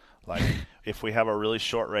show? Like, if we have a really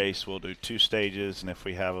short race, we'll do 2 stages, and if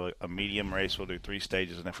we have a medium race, we'll do 3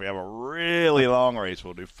 stages, and if we have a really long race,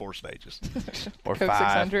 we'll do 4 stages. Or Coke 5.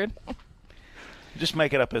 600. Just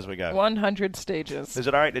make it up as we go. 100 stages. Is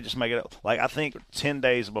it all right to just make it up? Like, I think 10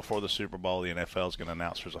 days before the Super Bowl, the NFL is going to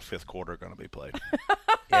announce there's a 5th quarter going to be played.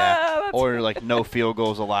 Yeah. Or like no field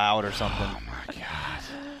goals allowed or something. Oh, my God.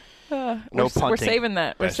 No We're punting. saving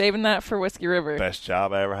that. We're saving that for Whiskey River. Best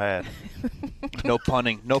job I ever had. No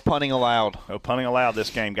punting. No punting allowed. No punting allowed this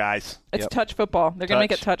game, guys. It's touch football. They're going to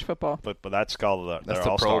make it touch football. But that's called their That's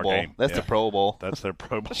the All-Star Pro Bowl. game. That's the Pro Bowl. That's their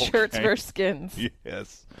Pro Bowl Shirts game. versus skins.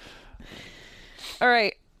 Yes. All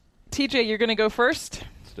right. TJ, you're going to go first.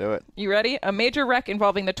 Let's do it. You ready? A major wreck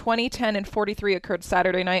involving the 20, 10, and 43 occurred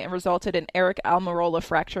Saturday night and resulted in Eric Almirola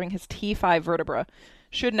fracturing his T5 vertebra.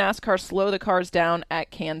 Should NASCAR slow the cars down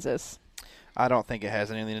at Kansas? I don't think it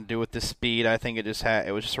has anything to do with the speed. I think it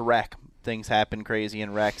was just a wreck. Things happen crazy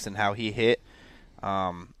in wrecks, and how he hit.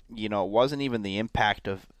 It wasn't even the impact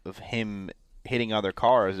of him hitting other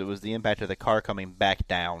cars. It was the impact of the car coming back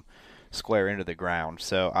down square into the ground.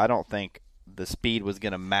 So I don't think the speed was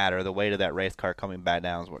going to matter. The weight of that race car coming back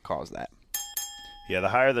down is what caused that. Yeah, the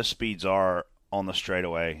higher the speeds are on the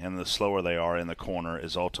straightaway and the slower they are in the corner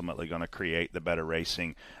is ultimately going to create the better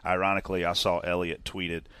racing. Ironically, I saw Elliott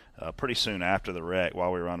tweeted pretty soon after the wreck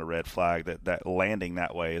while we were on the red flag that landing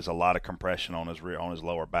that way is a lot of compression on his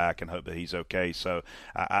lower back, and hope that he's okay. So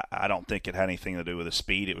I don't think it had anything to do with the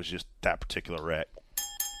speed. It was just that particular wreck.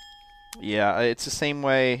 Yeah, it's the same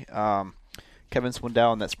way Kevin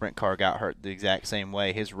Swindell in that sprint car got hurt the exact same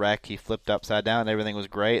way. His wreck, he flipped upside down. Everything was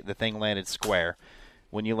great. The thing landed square.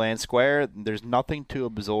 When you land square, there's nothing to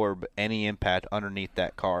absorb any impact underneath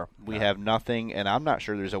that car. We have nothing, and I'm not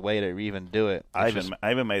sure there's a way to even do it. I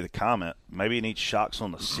even made the comment, maybe it needs shocks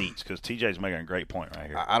on the seats, because TJ's making a great point right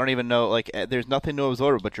here. I don't even know. There's nothing to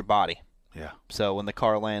absorb but your body. Yeah. So when the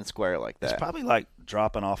car lands square like that. It's probably like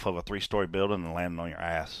dropping off of a 3-story building and landing on your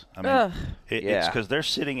ass. I mean, it's because they're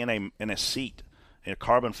sitting in a seat, in a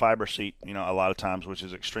carbon fiber seat, a lot of times, which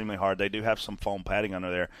is extremely hard. They do have some foam padding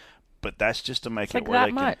under there. But that's just to make it where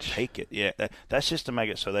they can take it. Yeah, that's just to make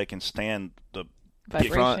it so they can stand the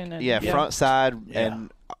vibration. Front, side,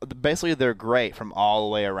 and basically they're great from all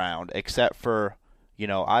the way around, except for,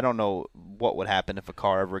 I don't know what would happen if a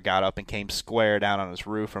car ever got up and came square down on its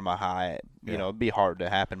roof from a high. It'd be hard to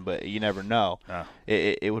happen, but you never know. Yeah.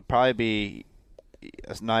 It would probably be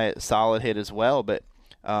a nice, solid hit as well, but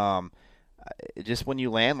just when you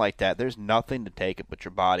land like that, there's nothing to take it but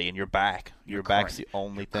your body and your back. Your back's the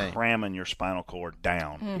only thing. Cramming your spinal cord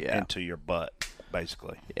down into your butt,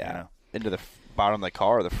 basically. Yeah. Into the bottom of the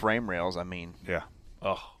car, the frame rails, I mean. Yeah.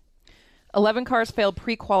 Oh. 11 cars failed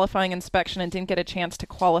pre-qualifying inspection and didn't get a chance to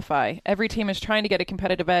qualify. Every team is trying to get a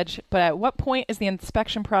competitive edge, but at what point is the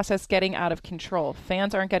inspection process getting out of control?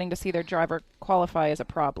 Fans aren't getting to see their driver qualify as a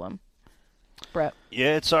problem. Brett.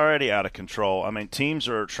 Yeah, it's already out of control. I mean, teams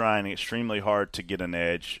are trying extremely hard to get an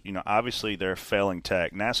edge. Obviously they're failing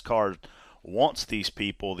tech. NASCAR wants these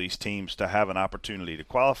teams to have an opportunity to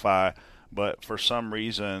qualify, but for some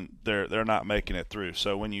reason they're not making it through.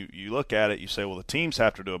 So when you look at it, you say, well, the teams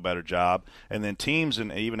have to do a better job. And then teams,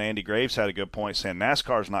 and even Andy Graves had a good point saying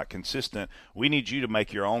NASCAR is not consistent. We need you to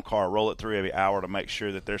make your own car, roll it through every hour to make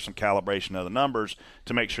sure that there's some calibration of the numbers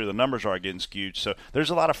to make sure the numbers are getting skewed. So there's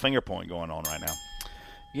a lot of finger pointing going on right now.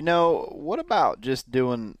 What about just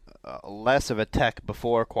doing less of a tech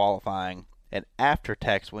before qualifying and after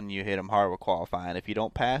techs when you hit them hard with qualifying? If you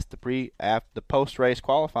don't pass the post-race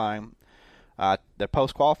qualifying, the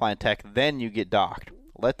post-qualifying tech, then you get docked.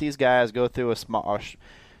 Let these guys go through a small,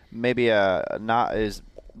 maybe a not as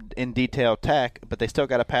in detail tech, but they still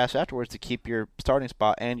got to pass afterwards to keep your starting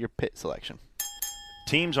spot and your pit selection.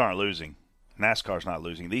 Teams aren't losing. NASCAR's not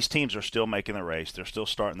losing. These teams are still making the race. They're still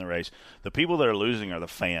starting the race. The people that are losing are the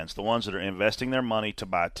fans, the ones that are investing their money to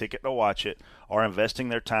buy a ticket to watch it or investing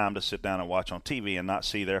their time to sit down and watch on TV and not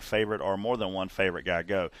see their favorite or more than one favorite guy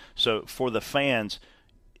go. So for the fans,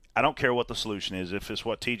 I don't care what the solution is, if it's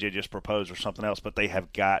what TJ just proposed or something else, but they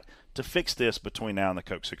have got to fix this between now and the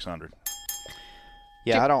Coke 600.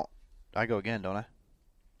 Yeah, I go again, don't I?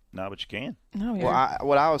 No, but you can. No,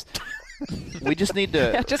 we just need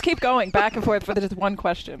to. Yeah, just keep going back and forth for this one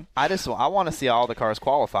question. I want to see all the cars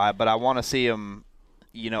qualify, but I want to see them.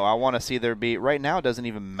 I want to see there be. Right now, it doesn't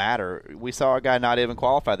even matter. We saw a guy not even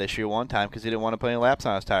qualify this year one time because he didn't want to put any laps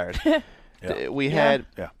on his tires. Yeah. We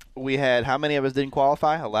had how many of us didn't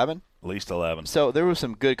qualify? 11. At least 11. So there were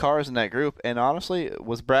some good cars in that group, and honestly,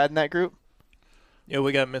 was Brad in that group? Yeah,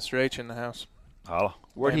 we got Mr. H in the house. Holla.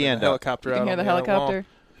 Where'd he end up? Helicopter You can out hear on the other helicopter. wall.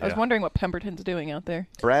 I was wondering what Pemberton's doing out there.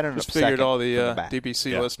 Brad ended Just up figured second all the from the back.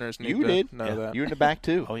 DBC listeners need You to did. know that. You were in the back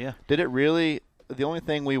too. Oh, yeah. Did it really? The only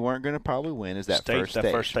thing we weren't going to probably win is that first stage.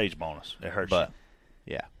 That first stage bonus. It hurts you.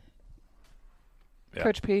 Yeah.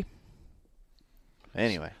 Coach P.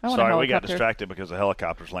 Anyway. Sorry, we got distracted because the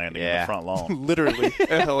helicopter's landing in the front lawn. Literally,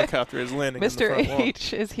 a helicopter is landing in the front lawn. Mr.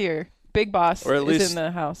 H is here. Big Boss is in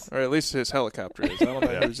the house. Or at least his helicopter is. I don't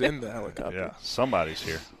know who's in the helicopter. Yeah, somebody's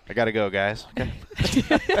here. I got to go, guys. Okay.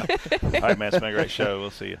 All right, man. It's been a great show.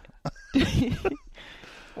 We'll see you.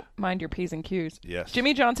 Mind your P's and Q's. Yes.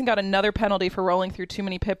 Jimmy Johnson got another penalty for rolling through too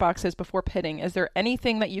many pit boxes before pitting. Is there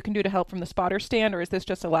anything that you can do to help from the spotter stand, or is this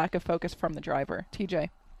just a lack of focus from the driver? TJ.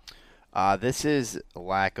 This is a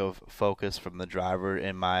lack of focus from the driver,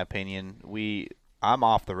 in my opinion. I'm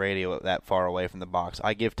off the radio that far away from the box.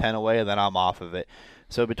 I give 10 away, and then I'm off of it.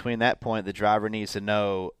 So between that point, the driver needs to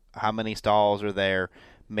know how many stalls are there.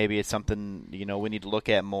 Maybe it's something, we need to look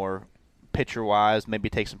at more picture-wise.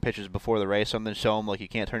 Maybe take some pictures before the race, something show them, like, you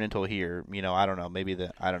can't turn into a here. I don't know.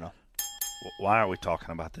 I don't know. Why are we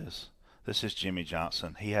talking about this? This is Jimmy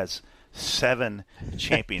Johnson. He has 7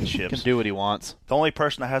 championships. He can do what he wants. The only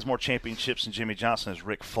person that has more championships than Jimmy Johnson is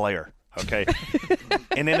Ric Flair. Okay.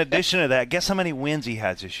 And in addition to that, guess how many wins he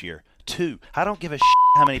has this year? 2. I don't give a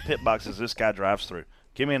how many pit boxes this guy drives through.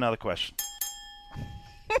 Give me another question.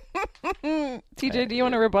 TJ, do you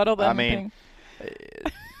want to rebuttal that? I mean,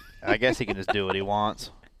 I guess he can just do what he wants.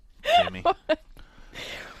 Jimmy.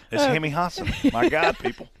 It's Jimmy Johnson. My God,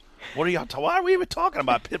 people. What are y'all? Why are we even talking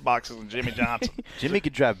about pit boxes and Jimmy Johnson? Jimmy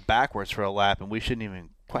could drive backwards for a lap, and we shouldn't even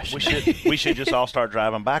question it. We should just all start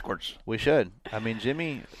driving backwards. We should. I mean,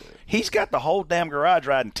 Jimmy. He's got the whole damn garage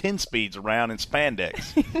riding 10 speeds around in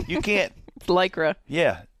spandex. You can't. It's Lycra.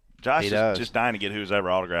 Yeah. Josh is just dying to get whose ever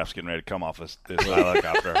autographs getting ready to come off this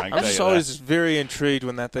helicopter. I'm just always very intrigued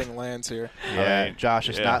when that thing lands here. Yeah, I mean, Josh,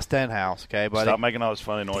 it's not Stenhouse, okay, buddy? Stop making all those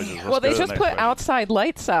funny noises. Well, they just put outside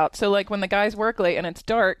lights out, so like when the guys work late and it's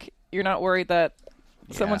dark, you're not worried that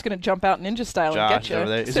someone's going to jump out ninja style and get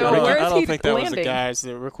you. So where is I don't he think that landing? was the guys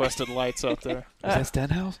that requested lights up there. Is that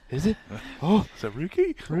Stenhouse? Is it? Oh, is that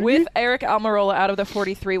Ricky? With Eric Almirola out of the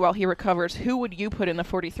 43 while he recovers, who would you put in the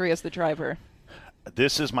 43 as the driver?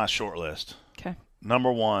 This is my short list. Okay.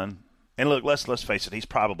 Number 1, and look, let's face it, he's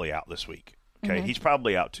probably out this week. Okay, He's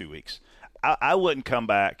probably out 2 weeks. I wouldn't come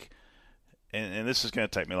back, and this is going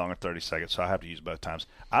to take me longer than 30 seconds, so I have to use both times.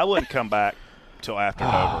 I wouldn't come back till after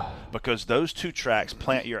Dover because those 2 tracks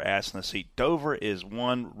plant your ass in the seat. Dover is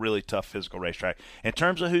one really tough physical racetrack. In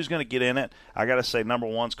terms of who's going to get in it, I got to say number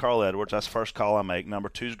 1's Carl Edwards. That's the first call I make. Number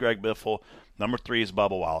 2's Greg Biffle. Number 3 is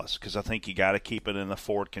Bubba Wallace because I think you got to keep it in the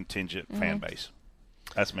Ford contingent fan base.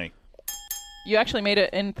 That's me. You actually made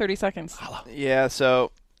it in 30 seconds. Yeah,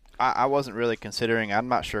 so I wasn't really considering. I'm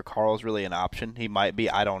not sure Carl's really an option. He might be.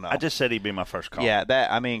 I don't know. I just said he'd be my first call. Yeah,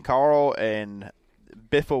 Carl and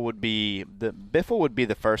Biffle would be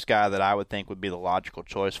the first guy that I would think would be the logical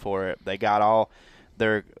choice for it. They got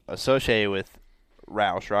they're associated with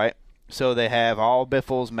Roush, right? So they have all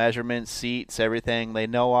Biffle's measurements, seats, everything. They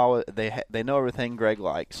know they know everything Greg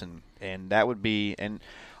likes, and that would be. And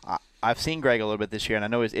I've seen Greg a little bit this year, and I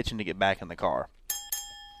know he's itching to get back in the car.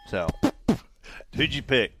 So, who'd you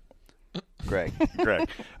pick? Greg. Greg.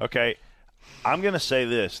 Okay, I'm going to say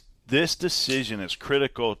this. This decision is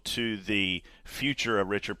critical to the future of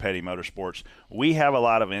Richard Petty Motorsports. We have a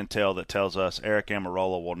lot of intel that tells us Eric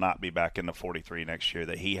Amarola will not be back in the 43 next year,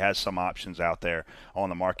 that he has some options out there on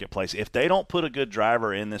the marketplace. If they don't put a good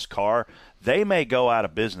driver in this car, they may go out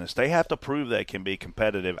of business. They have to prove they can be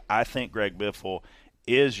competitive. I think Greg Biffle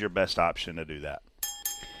is your best option to do that.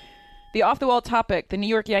 The off-the-wall topic, the New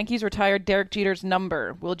York Yankees retired Derek Jeter's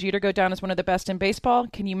number. Will Jeter go down as one of the best in baseball?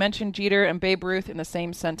 Can you mention Jeter and Babe Ruth in the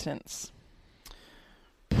same sentence?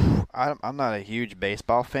 I'm not a huge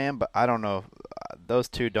baseball fan, but I don't know. Those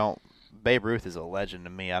two don't. Babe Ruth is a legend to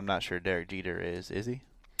me. I'm not sure Derek Jeter is. Is he?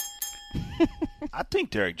 I think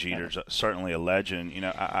Derek Jeter's certainly a legend. You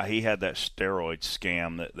know, he had that steroid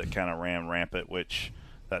scam that kind of ran rampant, which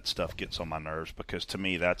that stuff gets on my nerves because to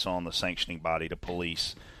me that's on the sanctioning body to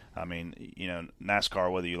police. I mean, you know,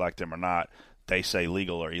 NASCAR, whether you like them or not, they say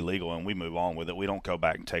legal or illegal, and we move on with it. We don't go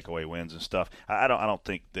back and take away wins and stuff. I don't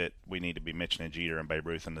think that we need to be mentioning Jeter and Babe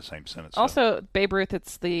Ruth in the same sentence. Also, Babe Ruth,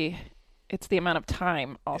 it's the amount of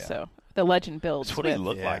time. Also, the legend builds. That's what he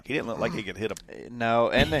looked like. He didn't look like he could hit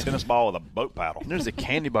a tennis ball with a boat paddle. There's a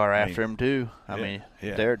candy bar after him too. I mean,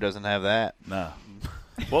 Derek doesn't have that. No.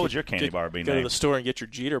 What would your candy bar be? Go to the store and get your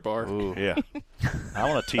Jeter bar. Ooh. Yeah, I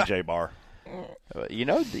want a TJ bar. You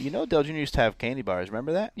know, Dale Jr. used to have candy bars.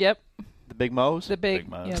 Remember that? Yep. The Big Mo's? The big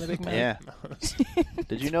Mo's. Yeah, the Big Mo's. Yeah.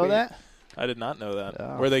 Did you know that? I did not know that.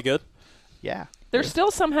 Oh. Were they good? Yeah. There's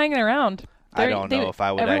still some hanging around. I don't know if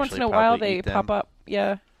I would every actually once in a while probably they eat them. pop up.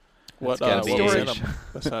 Yeah. What gotta be was in age. them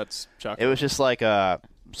besides chocolate? It was just like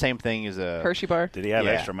same thing as a Hershey bar. Did he have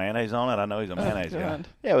extra mayonnaise on it? I know he's a mayonnaise guy. God.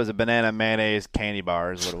 Yeah, it was a banana mayonnaise candy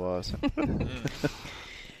bar is what it was.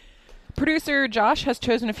 Producer Josh has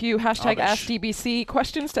chosen a few #AskDBC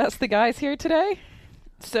questions to ask the guys here today.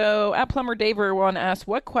 So, at Plumber Daver one asks,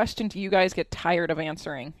 what question do you guys get tired of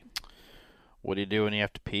answering? What do you do when you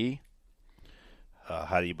have to pee?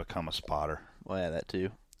 How do you become a spotter? Well, yeah, that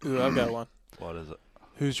too. Ooh, I've got one. What is it?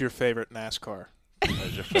 Who's your favorite NASCAR?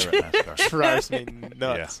 Who's your favorite NASCAR? Drives me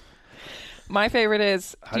nuts. My favorite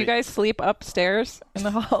is, do you guys sleep upstairs in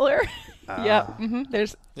the hauler? Yeah. Mm-hmm.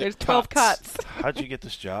 There's 12 cots. How'd you get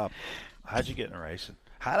this job? How'd you get in racing?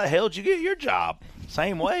 How the hell did you get your job?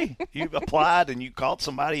 Same way. You applied and you called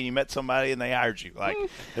somebody and you met somebody and they hired you. Like,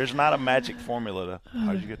 there's not a magic formula to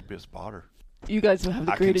how'd you get to be a spotter. You guys have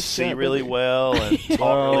the I can greatest see job really ever. well and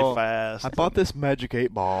talk really fast. I bought this Magic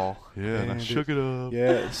 8 Ball. Yeah, and I shook it up.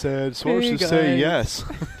 Yeah, it said sources Hey, say guys. yes.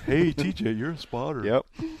 Hey, TJ, you're a spotter. Yep.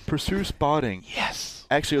 Pursue spotting. Yes.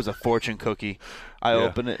 Actually, it was a fortune cookie. I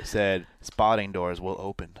opened it. It said spotting doors will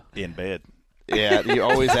open. In bed. Yeah, you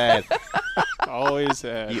always add.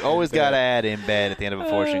 You always got to add in bed at the end of a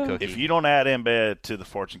fortune cookie. If you don't add in bed to the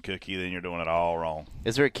fortune cookie, then you're doing it all wrong.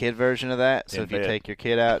 Is there a kid version of that? So In if you bed. take your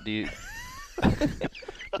kid out, do you?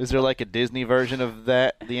 Is there like a Disney version of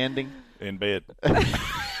that? The ending? In bed.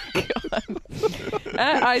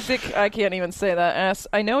 Isaac, I can't even say that. Asks,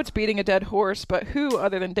 I know it's beating a dead horse, but who,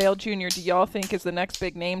 other than Dale Jr., do y'all think is the next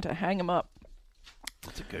big name to hang him up?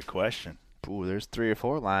 That's a good question. Ooh, there's 3 or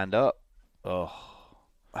 4 lined up. Oh.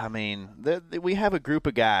 I mean, we have a group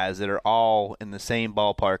of guys that are all in the same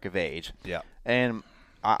ballpark of age. Yeah. And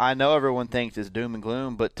I know everyone thinks it's doom and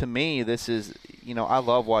gloom, but to me, this is, I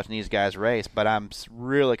love watching these guys race, but I'm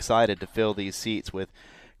real excited to fill these seats with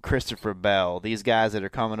Christopher Bell, these guys that are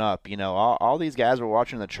coming up. All these guys are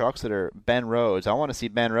watching the trucks that are Ben Rhodes. I want to see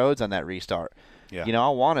Ben Rhodes on that restart. Yeah. I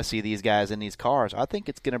want to see these guys in these cars. I think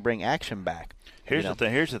it's going to bring action back. Here's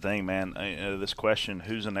the thing, man. This question,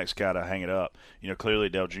 who's the next guy to hang it up? Clearly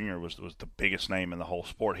Dale Jr. was the biggest name in the whole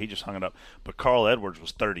sport. He just hung it up. But Carl Edwards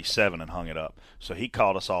was 37 and hung it up. So he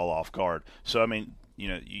caught us all off guard. So, I mean,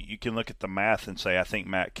 you can look at the math and say, I think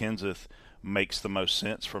Matt Kenseth makes the most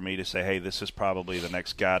sense for me to say, hey, this is probably the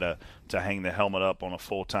next guy to hang the helmet up on a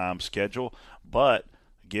full-time schedule. But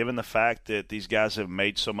given the fact that these guys have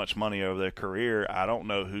made so much money over their career, I don't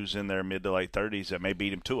know who's in their mid to late 30s that may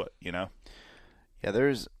beat him to it, Yeah,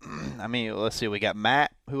 there's, let's see, we got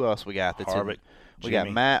Matt. Who else we got? Harvick, we got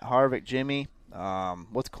Jimmy. Matt, Harvick, Jimmy.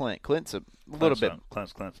 What's Clint? Clint's a little bit.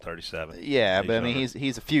 Clint's 37. Yeah, but I mean,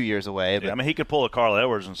 he's a few years away. But I mean, he could pull a Carl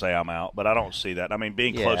Edwards and say I'm out, but I don't see that. I mean,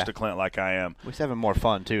 being close to Clint like I am, he's having more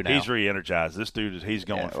fun too now. He's re-energized. This dude, he's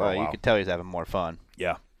going for a while. You can tell he's having more fun.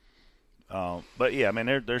 Yeah. But yeah, I mean,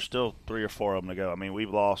 there's still 3 or 4 of them to go. I mean, we've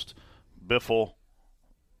lost Biffle,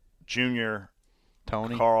 Junior,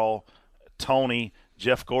 Tony, Carl, Tony,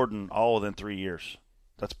 Jeff Gordon, all within 3 years.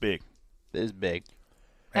 That's big. It is big.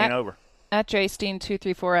 Ain't over. At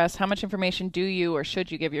JSteen234S, how much information do you or should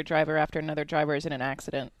you give your driver after another driver is in an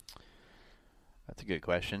accident? That's a good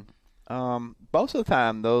question. Most of the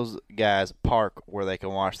time, those guys park where they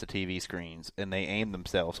can watch the TV screens, and they aim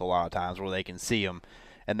themselves a lot of times where they can see them,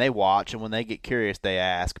 and they watch, and when they get curious, they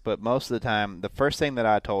ask. But most of the time, the first thing that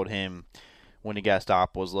I told him when he got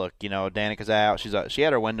stopped was, look, Danica's out. She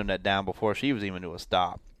had her window net down before she was even to a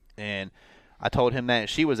stop, and I told him that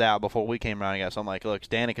she was out before we came around and got. So I'm like, look,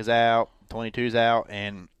 Danica's out, 22's out,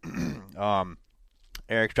 and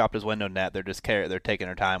Eric's dropped his window net. They're taking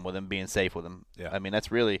their time with him, being safe with him. Yeah. I mean,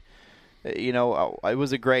 that's really, it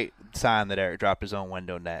was a great sign that Eric dropped his own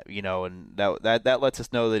window net. And that lets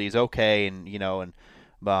us know that he's okay, and I don't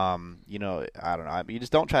know. You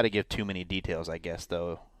just don't try to give too many details, I guess,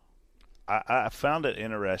 though. I found it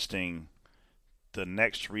interesting. The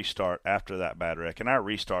next restart after that bad wreck, and our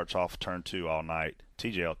restarts off turn 2 all night,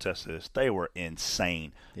 TJ will test this, they were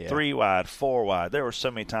insane. Yeah. 3 wide, 4 wide. There were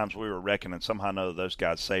so many times we were wrecking and somehow know those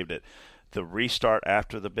guys saved it. The restart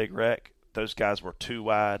after the big wreck, those guys were 2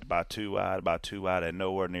 wide by 2 wide by 2 wide and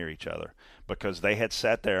nowhere near each other because they had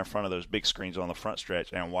sat there in front of those big screens on the front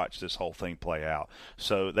stretch and watched this whole thing play out.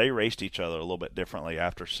 So they raced each other a little bit differently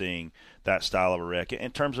after seeing that style of a wreck.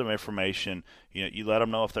 In terms of information, you let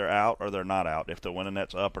them know if they're out or they're not out, if the window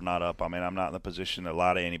net's up or not up. I mean, I'm not in the position to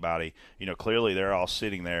lie to anybody. Clearly they're all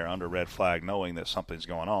sitting there under red flag knowing that something's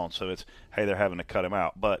going on. So it's, hey, they're having to cut him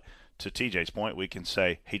out. But to TJ's point, we can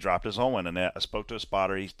say he dropped his own window net. I spoke to a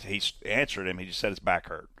spotter. He answered him. He just said his back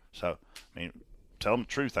hurt. So, I mean, tell him the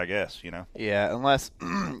truth, I guess, Yeah, unless,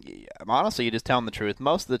 honestly, you just tell them the truth.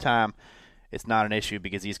 Most of the time, it's not an issue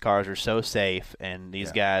because these cars are so safe and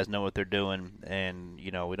these guys know what they're doing, and,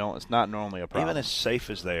 it's not normally a problem. Even as safe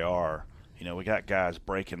as they are, we got guys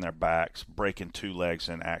breaking their backs, breaking 2 legs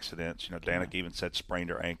in accidents. Danica even said sprained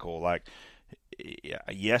her ankle. Like,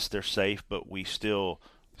 yes, they're safe, but we still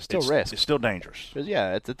risk. It's still dangerous.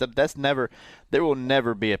 Yeah, that's never. There will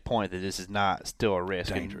never be a point that this is not still a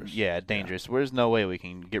risk. Dangerous. Dangerous. Yeah. There's no way we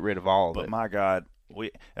can get rid of all of it. But my God,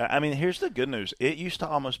 here's the good news. It used to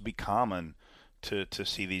almost be common to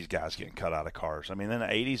see these guys getting cut out of cars. I mean, in the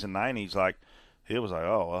 80s and 90s, it was like,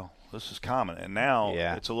 oh well, this is common, and now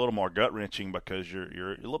it's a little more gut wrenching because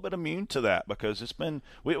you're a little bit immune to that because it's been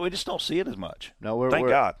we just don't see it as much. No, thank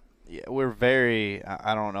God. Yeah, we're very.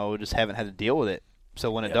 I don't know. We just haven't had to deal with it. So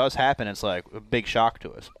when it does happen, it's like a big shock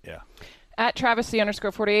to us. Yeah. At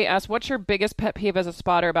TravisC_48 asks, what's your biggest pet peeve as a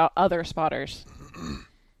spotter about other spotters?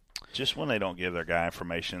 Just when they don't give their guy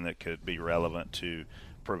information that could be relevant to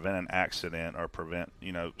prevent an accident or prevent,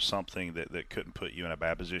 something that couldn't put you in a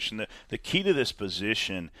bad position. The key to this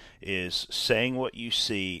position is saying what you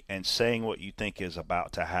see and saying what you think is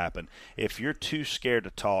about to happen. If you're too scared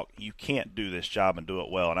to talk, you can't do this job and do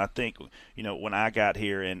it well. And I think, when I got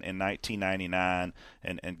here in 1999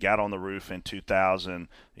 and got on the roof in 2000,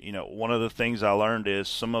 one of the things I learned is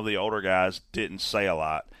some of the older guys didn't say a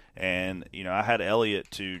lot. And, I had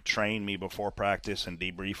Elliott to train me before practice and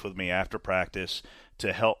debrief with me after practice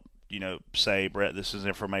to help, say, Brett, this is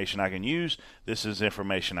information I can use. This is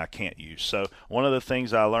information I can't use. So one of the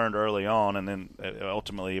things I learned early on and then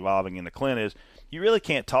ultimately evolving into Clint is you really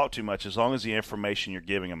can't talk too much as long as the information you're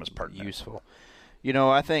giving them is pertinent. Useful.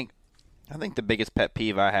 I think the biggest pet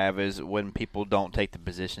peeve I have is when people don't take the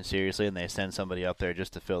position seriously and they send somebody up there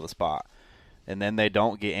just to fill the spot. And then they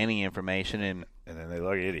don't get any information, and then they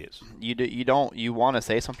look idiots. You want to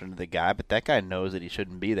say something to the guy, but that guy knows that he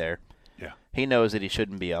shouldn't be there. Yeah, he knows that he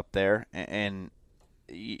shouldn't be up there, and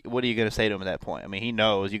what are you going to say to him at that point? I mean, he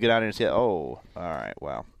knows. You get out there and say, "Oh, all right,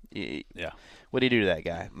 well, yeah." What do you do to that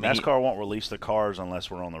guy? NASCAR won't release the cars unless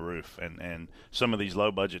we're on the roof, and some of these low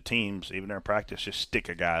budget teams, even during practice, just stick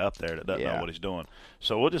a guy up there that doesn't know what he's doing.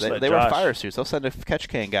 So we'll just they wear fire suits. They'll send a catch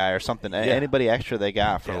can guy or something. Anybody extra they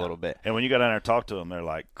got for a little bit. And when you go down there and talk to them, they're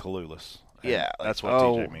like clueless. And that's what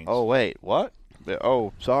TJ means. Oh wait, what?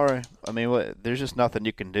 Oh, sorry. I mean, there's just nothing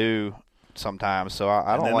you can do sometimes. So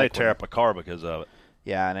I don't like. They tear up a car because of it.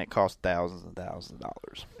 Yeah, and it costs thousands and thousands of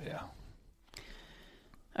dollars. Yeah.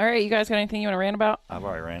 All right, you guys got anything you want to rant about? I've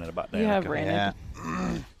already ranted about Danica. You have ranted. Yeah.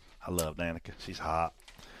 I love Danica. She's hot.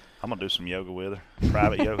 I'm going to do some yoga with her.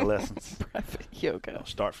 Private yoga lessons. Private yoga.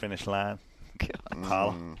 Start, finish line.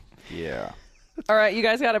 Holla. Yeah. All right, you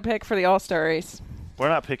guys got to pick for the All-Star race. We're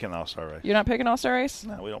not picking the All-Star race. You're not picking All-Star race?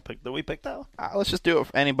 No, we don't pick. Do we pick that one? Let's just do it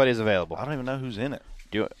if anybody's available. I don't even know who's in it.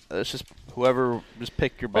 Do it. Let's just whoever. Just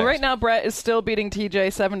pick your best. Well, right now Brett is still beating TJ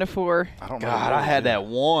 7-4. I don't know. God, I had that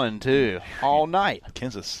one too all night.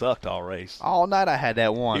 Kansas sucked all race. All night I had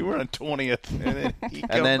that one. You were in 20th, and then he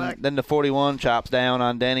and then the 41 chops down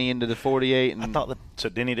on Denny into the 48. And I thought so.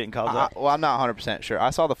 Denny didn't cause that. Well, I'm not 100% sure. I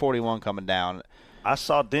saw the 41 coming down. I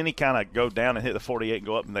saw Denny kind of go down and hit the 48 and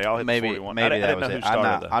go up, and they all hit the 41. Maybe I that didn't was know it. who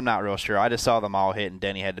started that. I'm not real sure. I just saw them all hit, and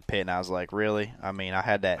Denny had to pit, and I was like, really? I mean, I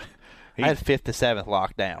had that. I had 5th to 7th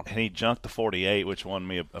locked down. And he junked the 48, which won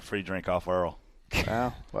me a free drink off Earl.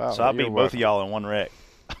 Well, so I beat both of y'all in one wreck.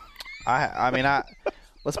 I mean,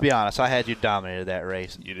 let's be honest. I had you dominated that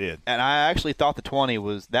race. You did. And I actually thought the 20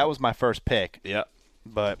 was my first pick. Yep.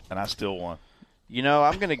 And I still won. You know,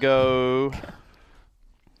 I'm going to go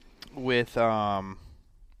with, I'll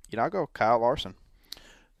go Kyle Larson.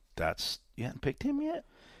 You hadn't picked him yet?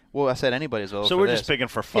 Well, I said anybody's over. So we're just picking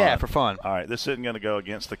for fun. Yeah, for fun. All right, this isn't going to go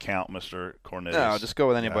against the count, Mr. Cornelius. No, just go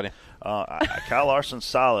with anybody. Kyle Larson's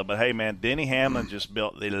solid, but hey, man, Denny Hamlin just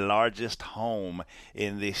built the largest home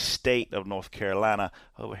in the state of North Carolina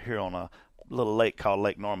over here on a little lake called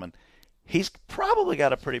Lake Norman. He's probably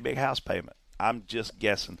got a pretty big house payment. I'm just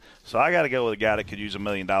guessing. So I got to go with a guy that could use $1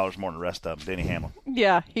 million more than the rest of them, Denny Hamlin.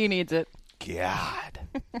 Yeah, he needs it. God.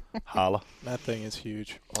 Holla. That thing is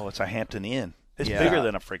huge. Oh, it's a Hampton Inn. It's bigger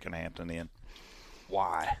than a freaking Hampton Inn.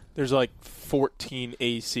 Why? There's like 14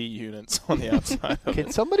 AC units on the outside.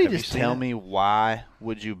 Can somebody just tell me why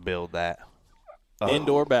would you build that?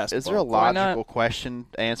 Indoor basketball. Is there a logical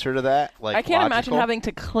answer to that? Like I can't imagine having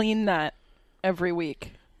to clean that every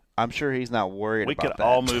week. I'm sure he's not worried we about that. We could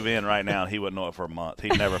all move in right now, and he wouldn't know it for a month.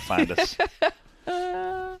 He'd never find us.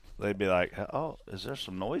 They'd be like, oh, is there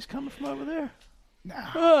some noise coming from over there?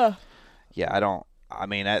 No. Yeah, I don't. I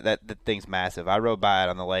mean, that thing's massive. I rode by it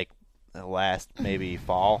on the lake last maybe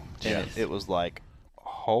fall, and it was like,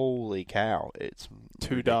 holy cow. It's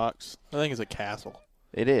 2 docks. I think it's a castle.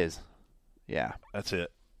 It is. Yeah. That's it.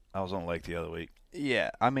 I was on the lake the other week.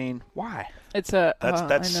 Yeah. I mean, why? That's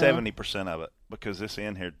 70% of it, because this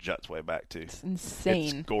inn here juts way back too. It's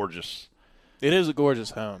insane. It's gorgeous. It is a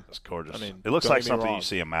gorgeous home. It's gorgeous. I mean, it looks like something you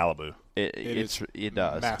see in Malibu. It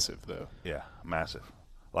does. Massive, though. Yeah, massive.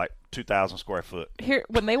 Like 2,000 square foot. Here,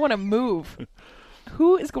 when they want to move,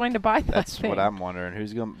 who is going to buy that That's thing? what I'm wondering.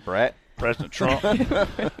 Who's going to – Brett? President Trump.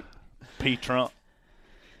 P. Trump.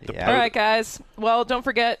 Yeah. All right, guys. Well, don't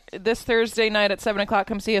forget, this Thursday night at 7 o'clock,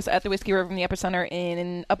 come see us at the Whiskey River in the Epicenter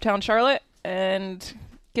in Uptown Charlotte, and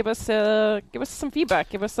give us some feedback.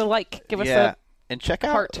 Give us a like. Give us a and check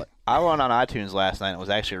out heart. I went on iTunes last night and was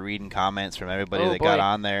actually reading comments from everybody that got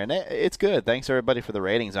on there, and it's good. Thanks everybody for the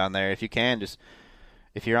ratings on there. If you can, just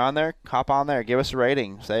if you're on there, hop on there, give us a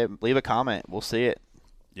rating, leave a comment. We'll see it.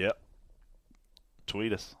 Yep.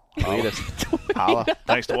 Tweet us. Holla.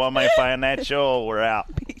 Thanks to One Man Fire That Show. We're out.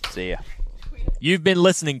 See ya. You've been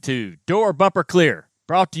listening to Door Bumper Clear,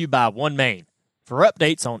 brought to you by One Main. For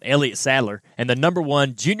updates on Elliott Sadler and the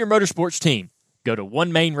 #1 junior motorsports team, go to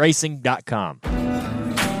onemainracing.com.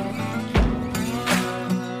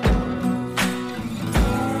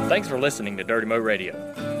 Thanks for listening to Dirty Mo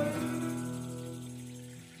Radio.